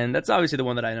 Nice. And that's obviously the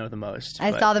one that I know the most.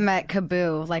 I saw them at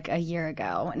Kaboo like a year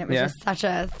ago, and it was just such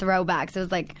a throwback. So it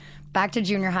was like back to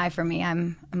junior high for me.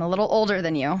 I'm a little older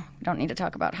than you. Don't need to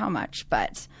talk about how much,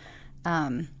 but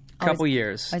couple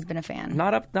years. Always been a fan.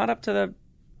 Not up to the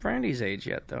Brandy's age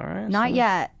yet, though, right? Not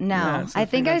yet, no. Yeah, so I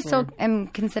think I still am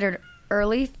considered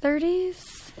early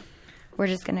 30s. We're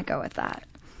just going to go with that.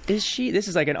 Is she, this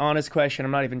is like an honest question,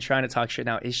 I'm not even trying to talk shit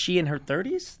now, is she in her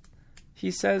 30s?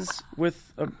 He says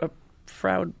with a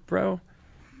furrowed brow?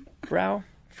 Is that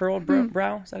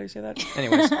how you say that?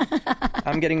 Anyways,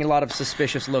 I'm getting a lot of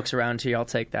suspicious looks around here. I'll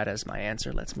take that as my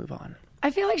answer. Let's move on. I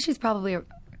feel like she's probably,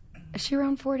 is she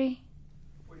around 40?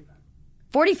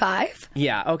 45?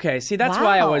 Yeah, okay. See, that's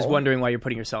why I was wondering why you're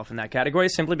putting yourself in that category,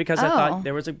 simply because I thought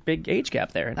there was a big age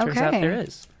gap there. It turns out there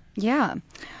is. Yeah.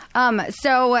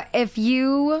 So if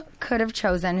you could have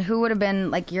chosen, who would have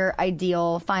been like your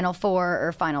ideal Final Four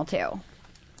or Final Two?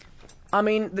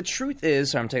 The truth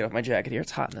is, I'm taking off my jacket here.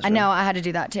 It's hot in this room. I know, I had to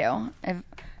do that too. I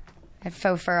had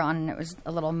faux fur on and it was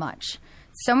a little much.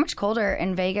 It's so much colder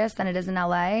in Vegas than it is in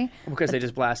LA. Because they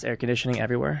just blast air conditioning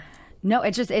everywhere? No,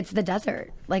 it's the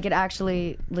desert. Like, it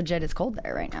actually legit is cold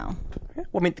there right now. Yeah.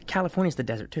 Well, California's the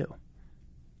desert, too.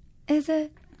 Is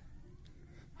it?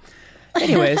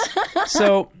 Anyways,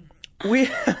 so we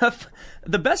have...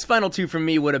 The best Final Two for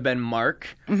me would have been Mark.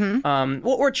 Mm-hmm.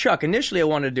 Or Chuck. Initially, I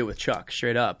wanted to do it with Chuck,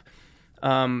 straight up.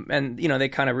 And, they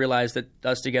kind of realized that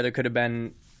us together could have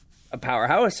been a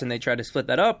powerhouse, and they tried to split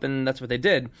that up, and that's what they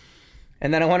did.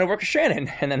 And then I wanted to work with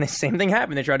Shannon, and then the same thing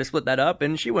happened. They tried to split that up,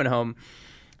 and she went home.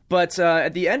 But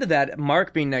at the end of that,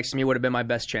 Mark being next to me would have been my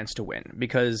best chance to win,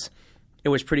 because it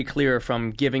was pretty clear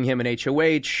from giving him an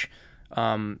HOH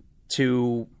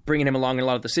to bringing him along in a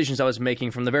lot of decisions I was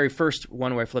making from the very first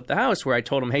one where I flipped the house, where I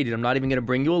told him, hey, dude, I'm not even going to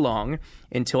bring you along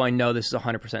until I know this is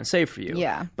 100% safe for you.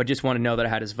 Yeah. But just want to know that I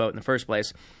had his vote in the first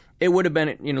place. It would have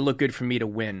been, look good for me to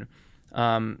win.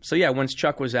 So yeah, once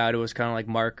Chuck was out, it was kind of like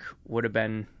Mark would have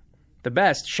been the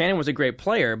best. Shannon was a great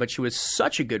player, but she was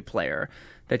such a good player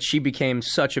that she became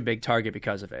such a big target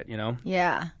because of it,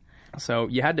 Yeah. So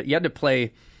you had to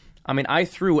play. I mean, I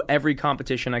threw every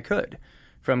competition I could,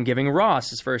 from giving Ross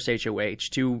his first HOH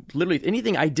to literally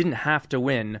anything I didn't have to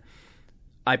win.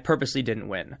 I purposely didn't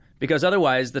win, because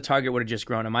otherwise the target would have just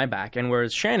grown on my back. And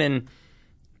whereas Shannon,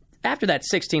 after that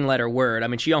 16-letter word, I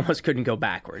mean, she almost couldn't go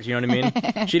backwards. You know what I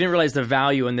mean? She didn't realize the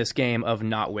value in this game of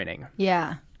not winning.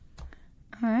 Yeah.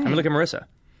 All right. I mean, look at Marissa.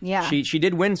 Yeah. She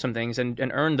did win some things and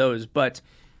earned those, but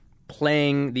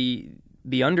playing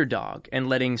the underdog and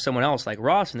letting someone else, like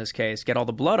Ross in this case, get all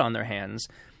the blood on their hands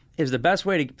is the best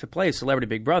way to play Celebrity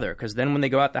Big Brother, because then when they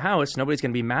go out the house, nobody's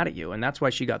going to be mad at you, and that's why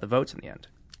she got the votes in the end.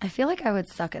 I feel like I would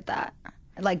suck at that,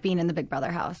 like being in the Big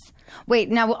Brother house.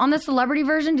 Wait, now on the celebrity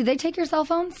version, do they take your cell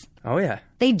phones? Oh, yeah.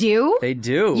 They do? They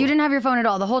do. You didn't have your phone at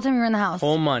all the whole time you were in the house?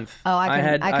 Whole month. Oh,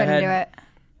 I couldn't do it.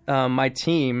 My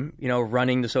team,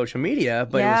 running the social media,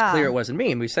 but it was clear it wasn't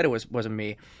me, and we said it wasn't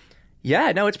me.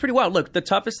 Yeah, no, it's pretty wild. Look, the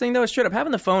toughest thing, though, is straight up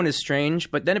having the phone is strange,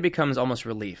 but then it becomes almost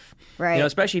relief. Right.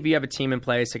 Especially if you have a team in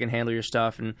place that can handle your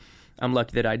stuff, and I'm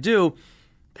lucky that I do.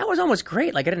 That was almost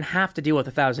great. Like, I didn't have to deal with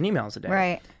 1,000 emails a day.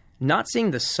 Right. Not seeing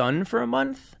the sun for a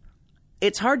month,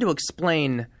 it's hard to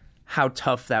explain how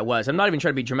tough that was. I'm not even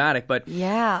trying to be dramatic, but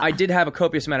yeah. I did have a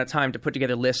copious amount of time to put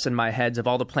together lists in my heads of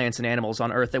all the plants and animals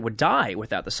on Earth that would die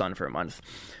without the sun for a month.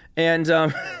 And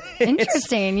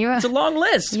interesting. It's a long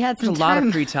list. You had some a lot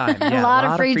of free time. Yeah, a lot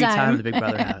of free time in the Big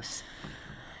Brother house.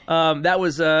 That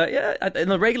was in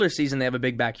the regular season they have a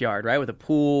big backyard, right, with a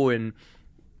pool, and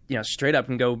straight up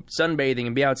and go sunbathing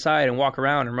and be outside and walk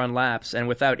around and run laps. And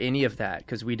without any of that,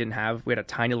 because we had a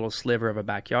tiny little sliver of a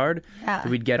backyard that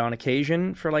we'd get on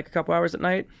occasion for like a couple hours at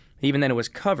night. Even then, it was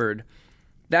covered.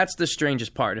 That's the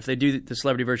strangest part. If they do the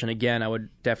celebrity version again, I would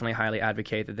definitely highly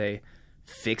advocate that they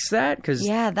fix that, because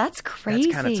that's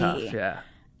crazy. That's kind of tough. Yeah,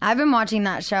 I've been watching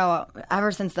that show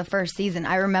ever since the first season.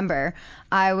 I remember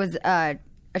I was a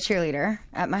cheerleader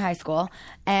at my high school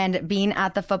and being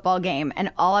at the football game,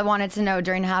 and all I wanted to know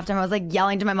during halftime, I was like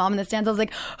yelling to my mom in the stands. I was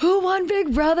like, "Who won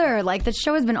Big Brother?" Like, the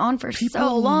show has been on for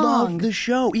so long. Love the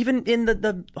show, even in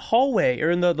the hallway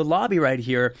or in the lobby right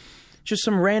here. Just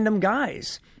some random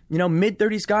guys.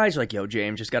 Mid-30s guys are like, yo,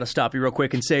 James, just got to stop you real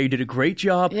quick and say you did a great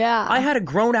job. Yeah. I had a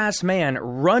grown-ass man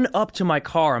run up to my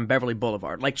car on Beverly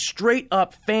Boulevard, like straight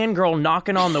up fangirl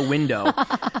knocking on the window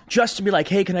just to be like,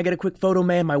 hey, can I get a quick photo,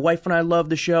 man? My wife and I love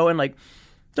the show. And like,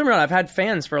 don't get me wrong, I've had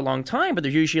fans for a long time, but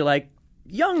they're usually like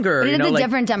younger. It's a like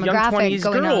different demographic young 20s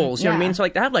going girls. on. You know what I mean? So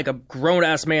like, to have like a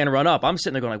grown-ass man run up, I'm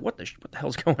sitting there going like, what the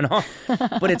hell's going on?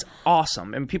 But it's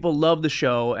awesome. And people love the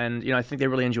show. And, I think they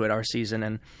really enjoyed our season.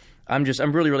 And I'm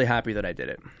really, really happy that I did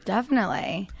it.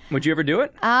 Definitely. Would you ever do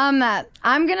it? I'm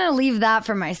going to leave that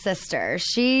for my sister.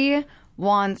 She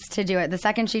wants to do it. The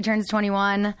second she turns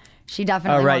 21, she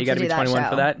definitely wants to do that show. Oh, right. You got to be 21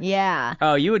 for that? Yeah.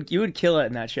 Oh, you would kill it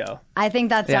in that show. I think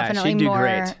that's definitely more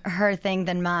great. her thing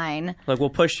than mine. Look, we'll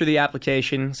push through the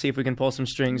application, see if we can pull some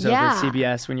strings over at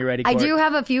CBS when you're ready for it. I do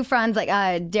have a few friends, like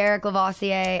Derek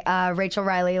Lavoisier, Rachel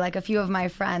Riley, like a few of my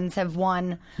friends have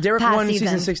won Derek past won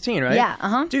seasons. season 16, right? Yeah,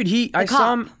 uh-huh. Dude, I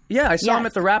saw him. Yeah, I saw him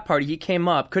at the rap party. He came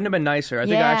up. Couldn't have been nicer. I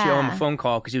think I actually owe him a phone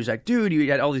call because he was like, dude,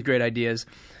 you had all these great ideas.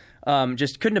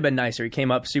 Just couldn't have been nicer. He came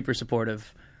up super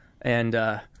supportive. And,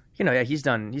 he's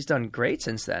done great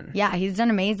since then. Yeah, he's done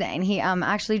amazing. He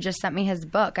actually just sent me his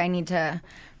book. I need to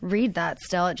read that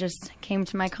still. It just came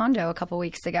to my condo a couple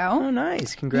weeks ago. Oh,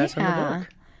 nice. Congrats on the book.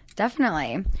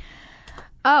 Definitely.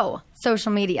 Oh,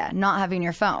 social media, not having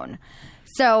your phone.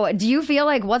 So do you feel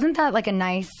like, wasn't that like a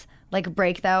nice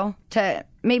break though, to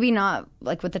maybe not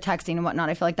like with the texting and whatnot?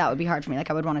 I feel like that would be hard for me. Like,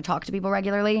 I would want to talk to people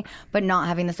regularly, but not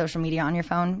having the social media on your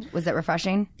phone, was it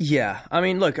refreshing? Yeah. I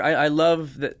mean, look, I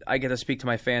love that I get to speak to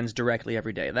my fans directly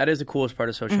every day. That is the coolest part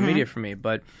of social media for me.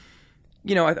 But,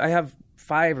 I have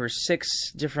 5 or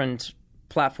 6 different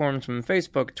platforms, from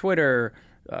Facebook, Twitter,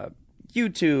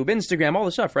 YouTube, Instagram, all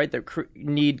the stuff, right, that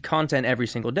need content every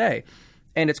single day.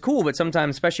 And it's cool, but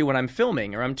sometimes, especially when I'm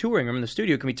filming or I'm touring or I'm in the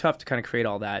studio, it can be tough to kind of create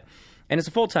all that. And it's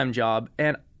a full-time job.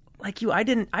 And like you, I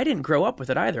didn't grow up with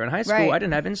it either. In high school, Right. I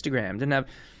didn't have Instagram.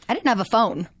 I didn't have a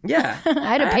phone. Yeah. I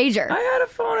had a pager. I had a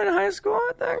phone in high school,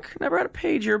 I think. Never had a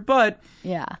pager, but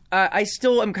Yeah. I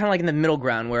still am kind of like in the middle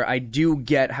ground where I do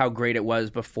get how great it was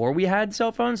before we had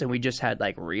cell phones and we just had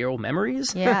like real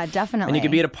memories. Yeah, definitely. And you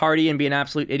could be at a party and be an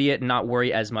absolute idiot and not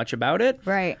worry as much about it.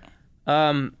 Right.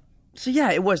 So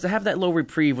yeah, it was to have that little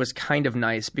reprieve was kind of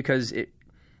nice because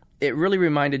it really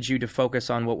reminded you to focus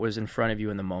on what was in front of you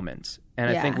in the moment. And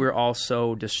I think we're all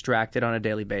so distracted on a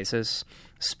daily basis,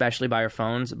 especially by our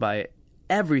phones, by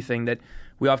everything, that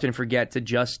we often forget to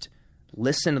just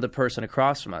listen to the person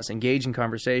across from us, engage in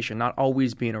conversation, not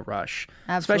always be in a rush.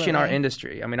 Especially in our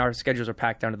industry. I mean, our schedules are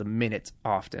packed down to the minute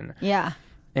often. Yeah.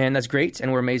 And that's great,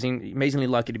 and we're amazingly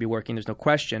lucky to be working, there's no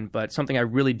question, but something I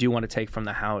really do want to take from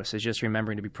the house is just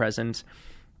remembering to be present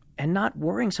and not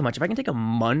worrying so much. If I can take a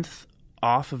month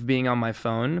off of being on my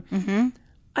phone,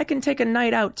 I can take a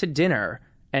night out to dinner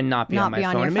and not be on my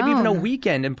phone, and maybe even a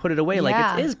weekend and put it away.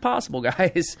 Like, it is possible,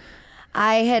 guys.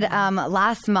 I had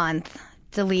last month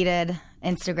deleted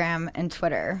Instagram and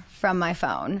Twitter from my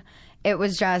phone. It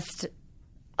was just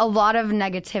a lot of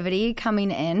negativity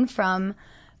coming in from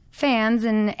fans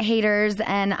and haters,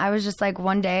 and I was just like,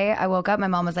 one day I woke up, my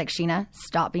mom was like, Sheena,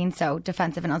 stop being so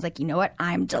defensive, and I was like, you know what,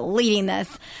 I'm deleting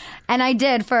this. And I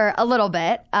did for a little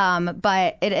bit,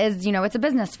 but it is, it's a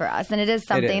business for us, and it is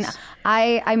something.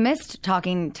 I missed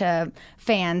talking to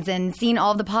fans and seeing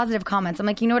all the positive comments. I'm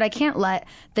like, you know what, I can't let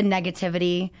the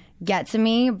negativity get to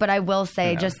me, but I will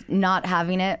say just not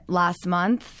having it last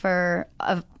month for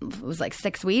it was like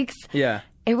 6 weeks. Yeah.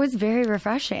 It was very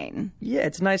refreshing. Yeah,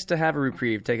 it's nice to have a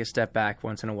reprieve, take a step back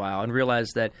once in a while, and realize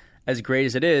that as great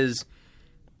as it is,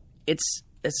 it's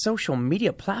a social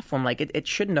media platform. Like, it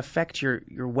shouldn't affect your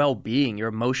well-being, your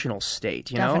emotional state,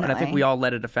 you know? And I think we all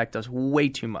let it affect us way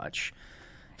too much.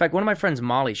 In fact, one of my friends,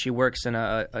 Molly, she works in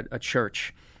a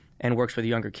church and works with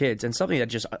younger kids, and something that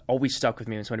just always stuck with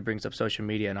me when somebody brings up social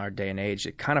media in our day and age,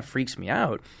 it kind of freaks me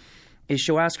out, is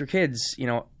she'll ask her kids,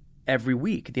 every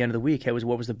week, at the end of the week,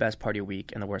 what was the best part of your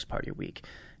week and the worst part of your week?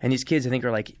 And these kids, I think,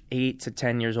 are like 8 to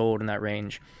 10 years old in that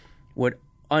range, would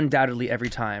undoubtedly every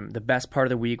time, the best part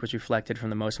of the week was reflected from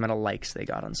the most amount of likes they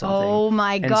got on something. Oh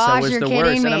my gosh, you're kidding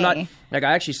worst. me. And I'm not, like,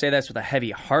 I actually say this with a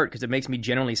heavy heart because it makes me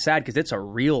genuinely sad because it's a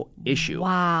real issue.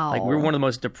 Wow. Like, we're one of the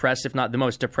most depressed, if not the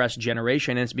most depressed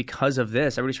generation, and it's because of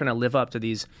this. Everybody's trying to live up to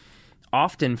these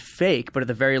often fake, but at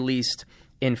the very least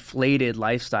inflated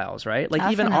lifestyles, right? Like,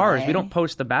 Definitely. even ours, we don't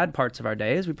post the bad parts of our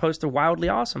days. We post the wildly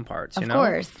awesome parts, Of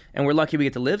course. And we're lucky we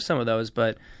get to live some of those,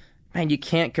 but man, you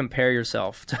can't compare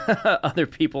yourself to other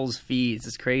people's feeds.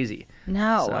 It's crazy.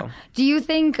 No. So. Do you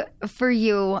think for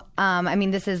you,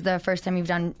 this is the first time you've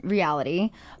done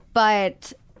reality,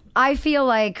 but I feel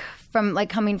like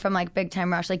coming from Big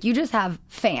Time Rush, you just have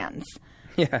fans.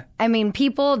 Yeah.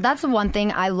 People, that's the one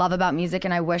thing I love about music,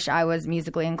 and I wish I was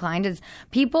musically inclined, is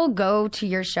people go to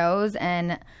your shows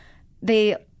and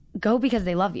they go because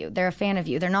they love you. They're a fan of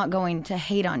you. They're not going to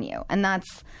hate on you. And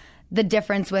that's the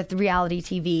difference with reality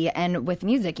TV and with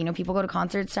music. People go to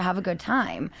concerts to have a good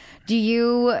time. Do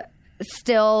you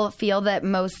still feel that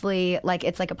mostly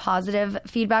it's a positive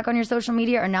feedback on your social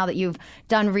media, or now that you've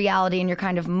done reality and you're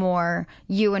kind of more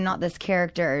you and not this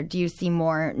character, do you see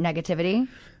more negativity?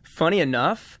 Funny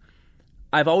enough,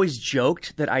 I've always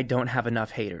joked that I don't have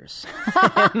enough haters.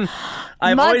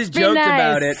 I've always joked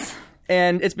about it.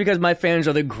 And it's because my fans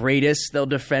are the greatest. They'll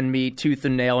defend me tooth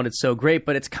and nail, and it's so great.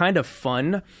 But it's kind of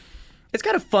fun. It's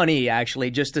kind of funny,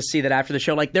 actually, just to see that after the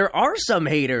show, there are some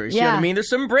haters. You know what I mean? There's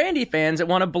some Brandy fans that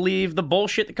want to believe the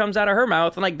bullshit that comes out of her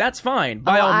mouth. And, that's fine,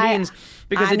 by all means.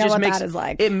 Because I it know just what makes that is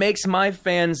like. It makes my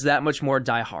fans that much more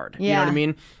diehard. Yeah. You know what I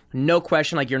mean? No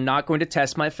question. You're not going to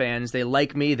test my fans. They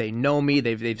like me. They know me.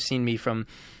 They've seen me from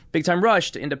Big Time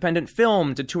Rush to independent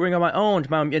film to touring on my own.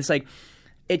 It's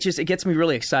it gets me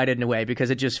really excited in a way because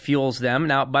it just fuels them.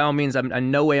 Now, by all means, I'm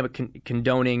in no way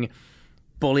condoning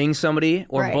bullying somebody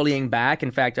or bullying back.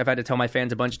 In fact, I've had to tell my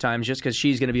fans a bunch of times, just because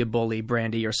she's going to be a bully,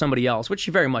 Brandy, or somebody else, which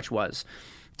she very much was,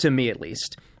 to me at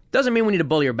least, doesn't mean we need to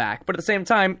bully her back. But at the same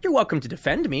time, you're welcome to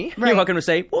defend me. Right. You're welcome to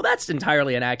say, well, that's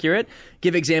entirely inaccurate.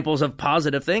 Give examples of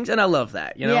positive things, and I love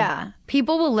that. Yeah.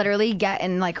 People will literally get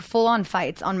in full-on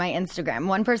fights on my Instagram.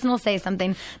 One person will say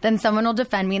something, then someone will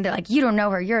defend me, and they're like, you don't know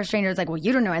her, you're a stranger. It's like, well,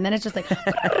 you don't know. And then it's just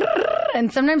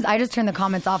and sometimes I just turn the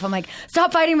comments off. I'm like,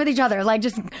 stop fighting with each other.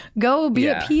 Just go be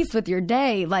at peace with your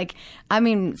day.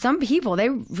 Some people, they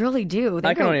really do.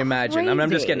 I can only imagine. Crazy.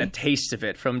 I'm just getting a taste of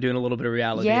it from doing a little bit of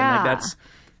reality. Yeah. And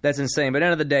that's insane. But at the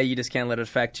end of the day, you just can't let it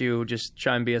affect you. Just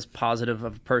try and be as positive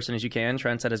of a person as you can.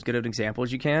 Try and set as good of an example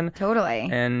as you can. Totally.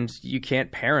 And you can't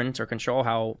parent or control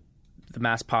how the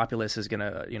mass populace is going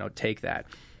to, take that.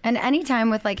 And anytime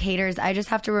with like haters, I just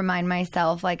have to remind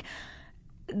myself, like,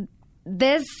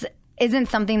 this isn't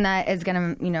something that is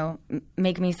going to,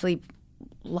 make me sleep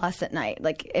less at night.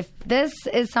 Like, if this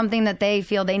is something that they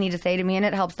feel they need to say to me and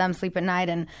it helps them sleep at night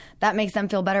and that makes them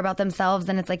feel better about themselves,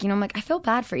 then it's like, I'm like, I feel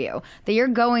bad for you that you're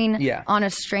going on a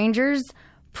stranger's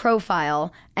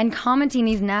profile and commenting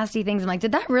these nasty things. I'm like,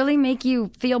 did that really make you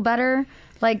feel better?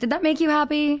 Like, did that make you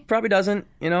happy? Probably doesn't,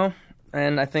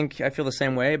 And I think I feel the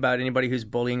same way about anybody who's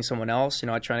bullying someone else.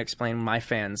 I try to explain my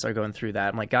fans are going through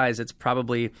that. I'm like, guys, it's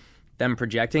probably them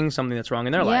projecting something that's wrong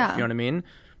in their life. You know what I mean?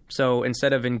 So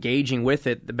instead of engaging with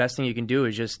it, the best thing you can do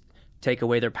is just take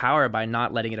away their power by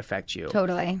not letting it affect you.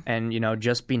 Totally. And,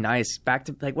 just be nice. Back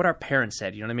to like what our parents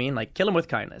said, you know what I mean? Like, kill them with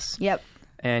kindness. Yep.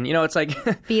 And, it's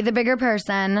like... be the bigger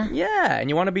person. Yeah, and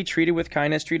you want to be treated with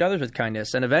kindness, treat others with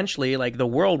kindness. And eventually, like, the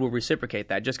world will reciprocate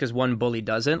that. Just because one bully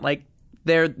doesn't, like,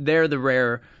 they're the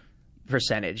rare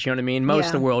percentage, you know what I mean? Most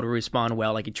of the world will respond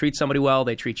well. Like, you treat somebody well,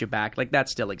 they treat you back. Like, that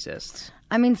still exists.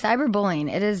 I mean,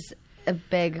 cyberbullying, it is a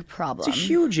big problem. It's a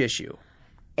huge issue.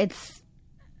 It's...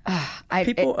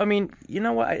 I mean, you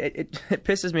know what? It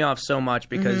pisses me off so much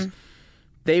because...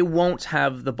 They won't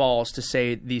have the balls to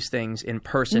say these things in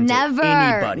person to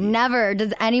anybody. Never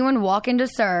does anyone walk into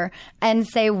SIR and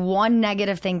say one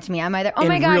negative thing to me. I'm either, oh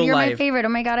my God, you're my favorite. Oh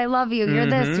my God, I love you. You're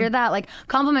this, you're that. Like,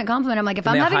 compliment. I'm like, if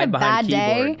I'm having a bad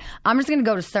day, I'm just going to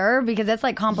go to SIR because it's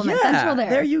like compliment central there.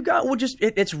 There you go. Well,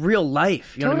 it's real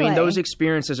life. You know what I mean? Those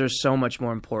experiences are so much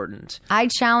more important. I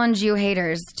challenge you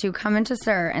haters to come into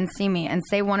SIR and see me and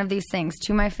say one of these things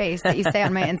to my face that you say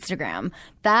on my Instagram.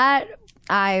 That...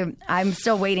 I'm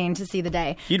still waiting to see the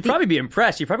day. You'd probably be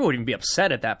impressed. You probably wouldn't even be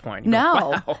upset at that point.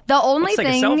 No. Wow. The only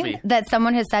thing that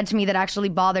someone has said to me that actually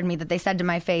bothered me, that they said to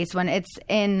my face when it's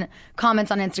in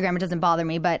comments on Instagram, it doesn't bother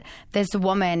me, but this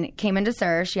woman came into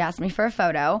SIR, she asked me for a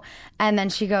photo, and then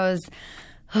she goes,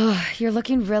 oh, you're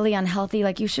looking really unhealthy,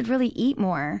 like you should really eat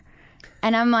more.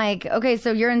 And I'm like, okay,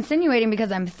 so you're insinuating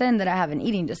because I'm thin that I have an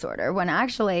eating disorder, when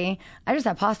actually I just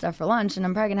have pasta for lunch and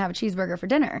I'm probably going to have a cheeseburger for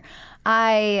dinner.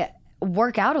 I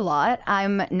work out a lot.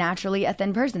 I'm naturally a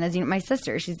thin person. As you know, my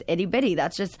sister, she's itty bitty.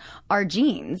 That's just our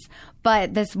genes.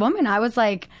 But this woman, I was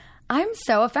like, I'm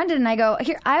so offended. And I go,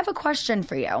 here, I have a question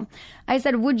for you. I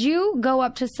said, would you go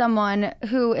up to someone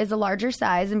who is a larger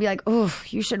size and be like, oh,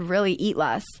 you should really eat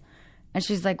less? And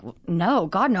she's like, no,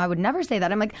 God, no, I would never say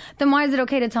that. I'm like, then why is it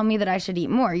okay to tell me that I should eat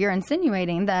more? You're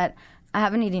insinuating that I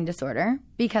have an eating disorder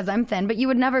because I'm thin, but you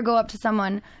would never go up to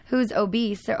someone who's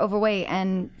obese or overweight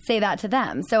and say that to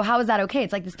them. So how is that okay?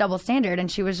 It's like this double standard. And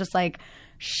she was just like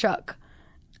shook.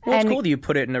 Well, it's cool that you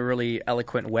put it in a really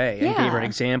eloquent way and gave her an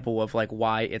example of like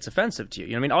why it's offensive to you.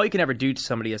 You know what I mean? All you can ever do to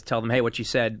somebody is tell them, hey, what you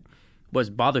said was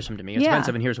bothersome to me. It's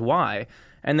offensive and here's why.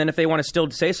 And then if they want to still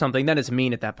say something, then it's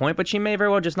mean at that point. But she may very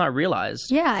well just not realize.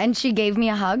 Yeah, and she gave me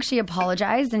a hug. She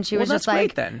apologized, and she was just like,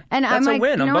 great, then. And that's I'm like, a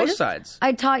win on both sides.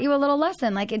 I taught you a little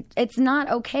lesson. Like it's not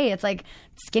okay. It's like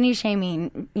skinny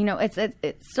shaming.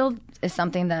 It still is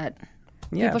something that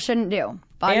people shouldn't do.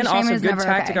 Body and shaming also is good never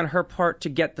tactic okay. on her part to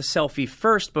get the selfie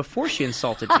first before she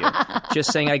insulted you.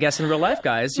 Just saying, I guess in real life,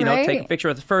 guys, take a picture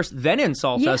of the first, then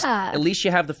insult us. At least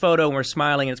you have the photo and we're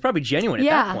smiling, and it's probably genuine at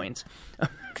that point.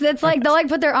 Because it's like they'll like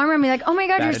put their arm around me, like, "Oh my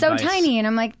God, you're so advice. tiny," and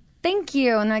I'm like, "Thank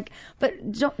you," and like, but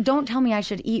don't tell me I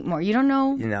should eat more. You don't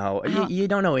know. You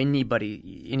don't know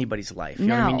anybody's life. You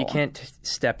know what I mean? You can't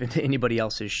step into anybody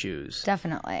else's shoes.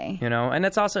 Definitely. And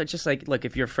that's also just like, look,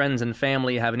 if your friends and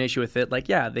family have an issue with it, like,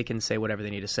 yeah, they can say whatever they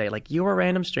need to say. Like, you're a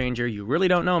random stranger. You really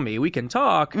don't know me. We can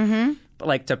talk. Mm-hmm. But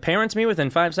like to parent me within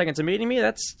 5 seconds of meeting me,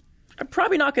 I'm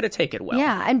probably not going to take it well.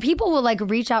 Yeah, and people will like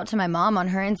reach out to my mom on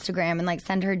her Instagram and like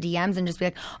send her DMs and just be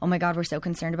like, "Oh my God, we're so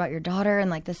concerned about your daughter," and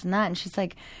like this and that. And she's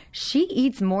like, she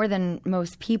eats more than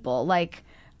most people. Like,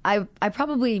 I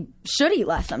probably should eat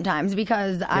less sometimes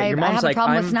because I have a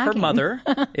problem with snacking. I'm her mother.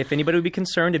 If anybody would be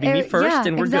concerned, it'd be me first,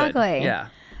 and we're good. Yeah.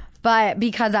 But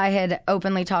because I had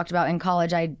openly talked about in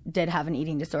college, I did have an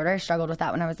eating disorder. I struggled with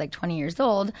that when I was like 20 years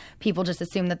old. People just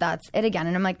assume that that's it again.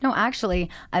 And I'm like, no, actually,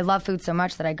 I love food so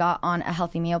much that I got on a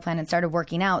healthy meal plan and started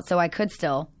working out so I could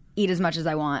still eat as much as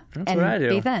I want and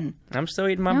be thin. I'm still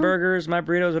eating my burgers, my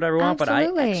burritos, whatever I want, but I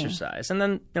exercise. And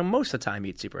then most of the time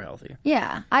eat super healthy.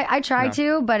 Yeah, I try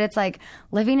to, but it's like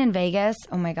living in Vegas,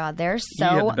 oh my God, there's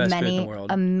so many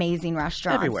amazing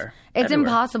restaurants. Everywhere. It's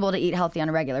impossible to eat healthy on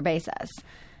a regular basis.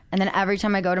 And then every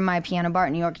time I go to my piano bar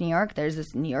in New York, there's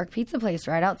this New York pizza place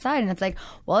right outside. And it's like,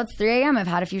 well, it's 3 a.m. I've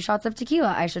had a few shots of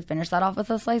tequila. I should finish that off with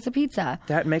a slice of pizza.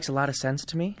 That makes a lot of sense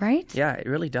to me. Right? Yeah, it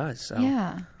really does. So.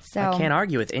 Yeah. So I can't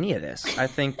argue with any of this. I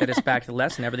think that it's back to the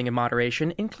lesson, everything in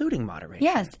moderation, including moderation.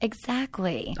 Yes,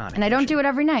 exactly. And I don't do it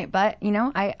every night, but,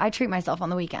 I treat myself on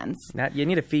the weekends. You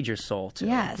need to feed your soul, too.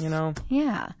 Yes.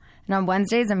 Yeah. And on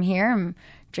Wednesdays, I'm here. I'm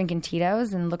drinking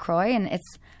Tito's and LaCroix, and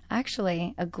it's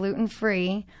actually a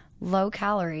gluten-free,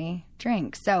 low-calorie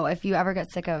drink. So if you ever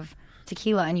get sick of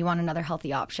tequila and you want another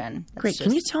healthy option. Great.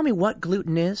 Can you tell me what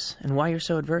gluten is and why you're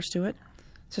so adverse to it?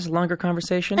 Is this a longer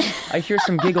conversation? I hear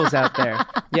some giggles out there.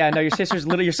 Yeah, no, your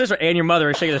sister and your mother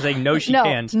are shaking their head saying, no, she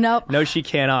can't. Nope. No, she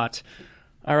cannot.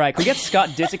 All right. Can we get Scott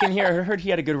Disick in here? I heard he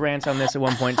had a good rant on this at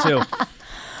one point, too.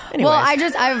 Anyways.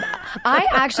 Well, I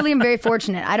actually am very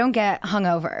fortunate. I don't get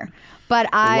hungover. But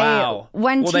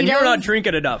then you're not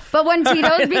drinking enough. But when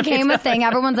Tito's became a thing,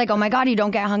 everyone's like, oh my God, you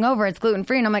don't get hungover. It's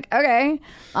gluten-free. And I'm like, okay,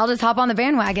 I'll just hop on the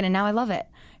bandwagon. And now I love it.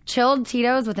 Chilled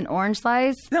Tito's with an orange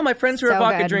slice. No, my friends who are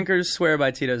vodka drinkers swear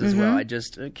by Tito's as well.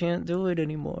 I can't do it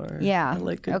anymore. Yeah. I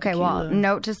like good okay, tequila. well,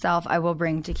 note to self, I will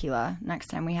bring tequila next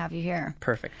time we have you here.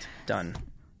 Perfect. Done.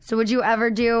 So would you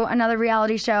ever do another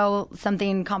reality show,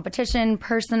 something competition,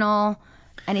 personal,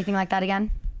 anything like that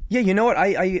again? Yeah, you know what?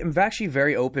 I am actually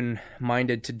very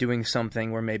open-minded to doing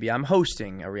something where maybe I'm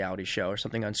hosting a reality show or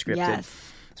something unscripted.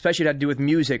 Yes. Especially to do with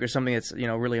music or something that's,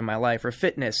 really in my life, or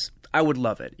fitness. I would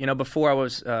love it. Before I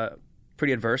was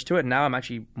pretty adverse to it. Now I'm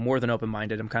actually more than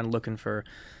open-minded. I'm kind of looking for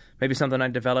maybe something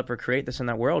I'd develop or create this in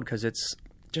that world because it's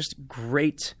just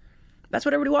great. That's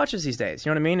what everybody watches these days. You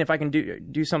know what I mean? If I can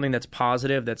do something that's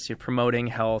positive, that's promoting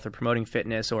health or promoting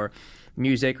fitness or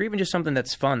music, or even just something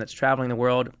that's fun, that's traveling the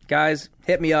world, guys,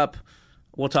 hit me up.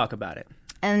 We'll talk about it.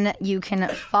 And you can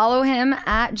follow him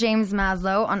at James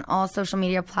Maslow on all social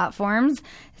media platforms.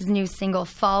 His new single,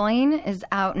 Falling, is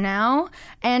out now.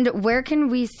 And where can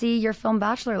we see your film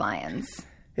Bachelor Lions?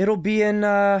 It'll be in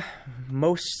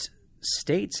most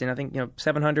states in, I think,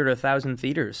 700 or 1,000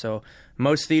 theaters. So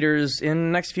most theaters in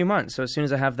the next few months. So as soon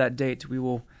as I have that date, we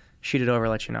will shoot it over,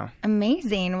 let you know.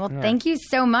 Amazing. Well, thank you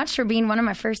so much for being one of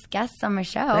my first guests on my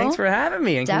show. Thanks for having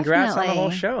me, and Congrats on the whole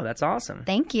show. That's awesome.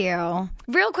 Thank you.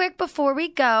 Real quick before we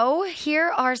go, here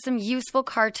are some useful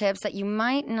car tips that you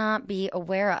might not be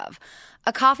aware of.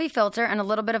 A coffee filter and a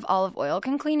little bit of olive oil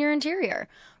can clean your interior.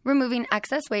 Removing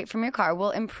excess weight from your car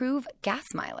will improve gas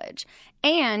mileage.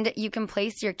 And you can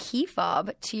place your key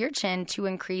fob to your chin to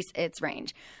increase its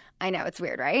range. I know, it's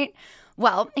weird, right?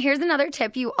 Well, here's another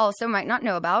tip you also might not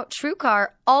know about. TrueCar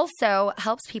also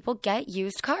helps people get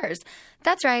used cars.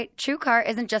 That's right, TrueCar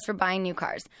isn't just for buying new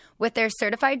cars. With their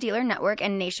certified dealer network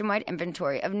and nationwide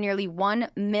inventory of nearly 1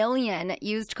 million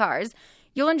used cars,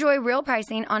 you'll enjoy real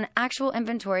pricing on actual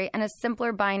inventory and a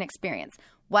simpler buying experience,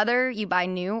 whether you buy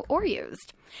new or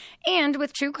used. And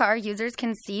with TrueCar, users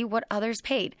can see what others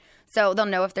paid, so they'll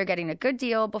know if they're getting a good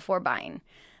deal before buying.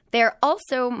 They're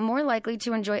also more likely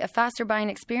to enjoy a faster buying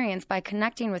experience by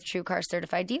connecting with TrueCar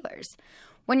certified dealers.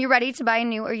 When you're ready to buy a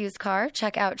new or used car,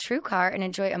 check out TrueCar and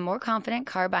enjoy a more confident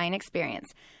car buying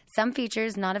experience. Some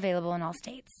features not available in all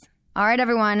states. All right,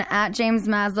 everyone, at James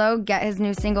Maslow, get his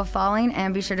new single Falling,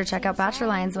 and be sure to check out Bachelor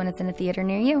Lions when it's in a theater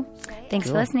near you. Thanks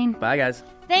for listening. Bye, guys.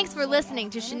 Thanks for listening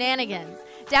to Shenanigans.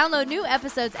 Download new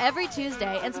episodes every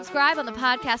Tuesday and subscribe on the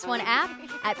Podcast One app,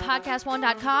 at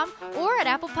podcastone.com, or at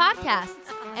Apple Podcasts.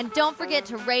 And don't forget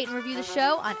to rate and review the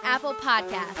show on Apple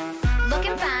Podcasts.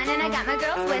 Looking fine, and I got my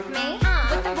girls with me.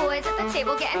 With the boys at the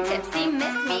table getting tipsy.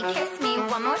 Miss me, kiss me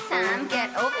one more time.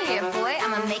 Get over here, boy,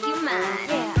 I'ma make you mine.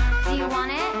 Yeah. Do you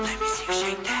want it? Let me see you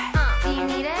shake that. Do you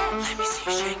need it? Let me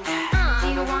see you shake that.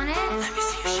 Do you want it? Let me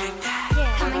see you shake that.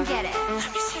 Yeah. Come and get it.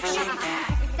 Let me see you shake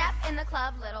that. Step in the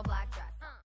club, little boy.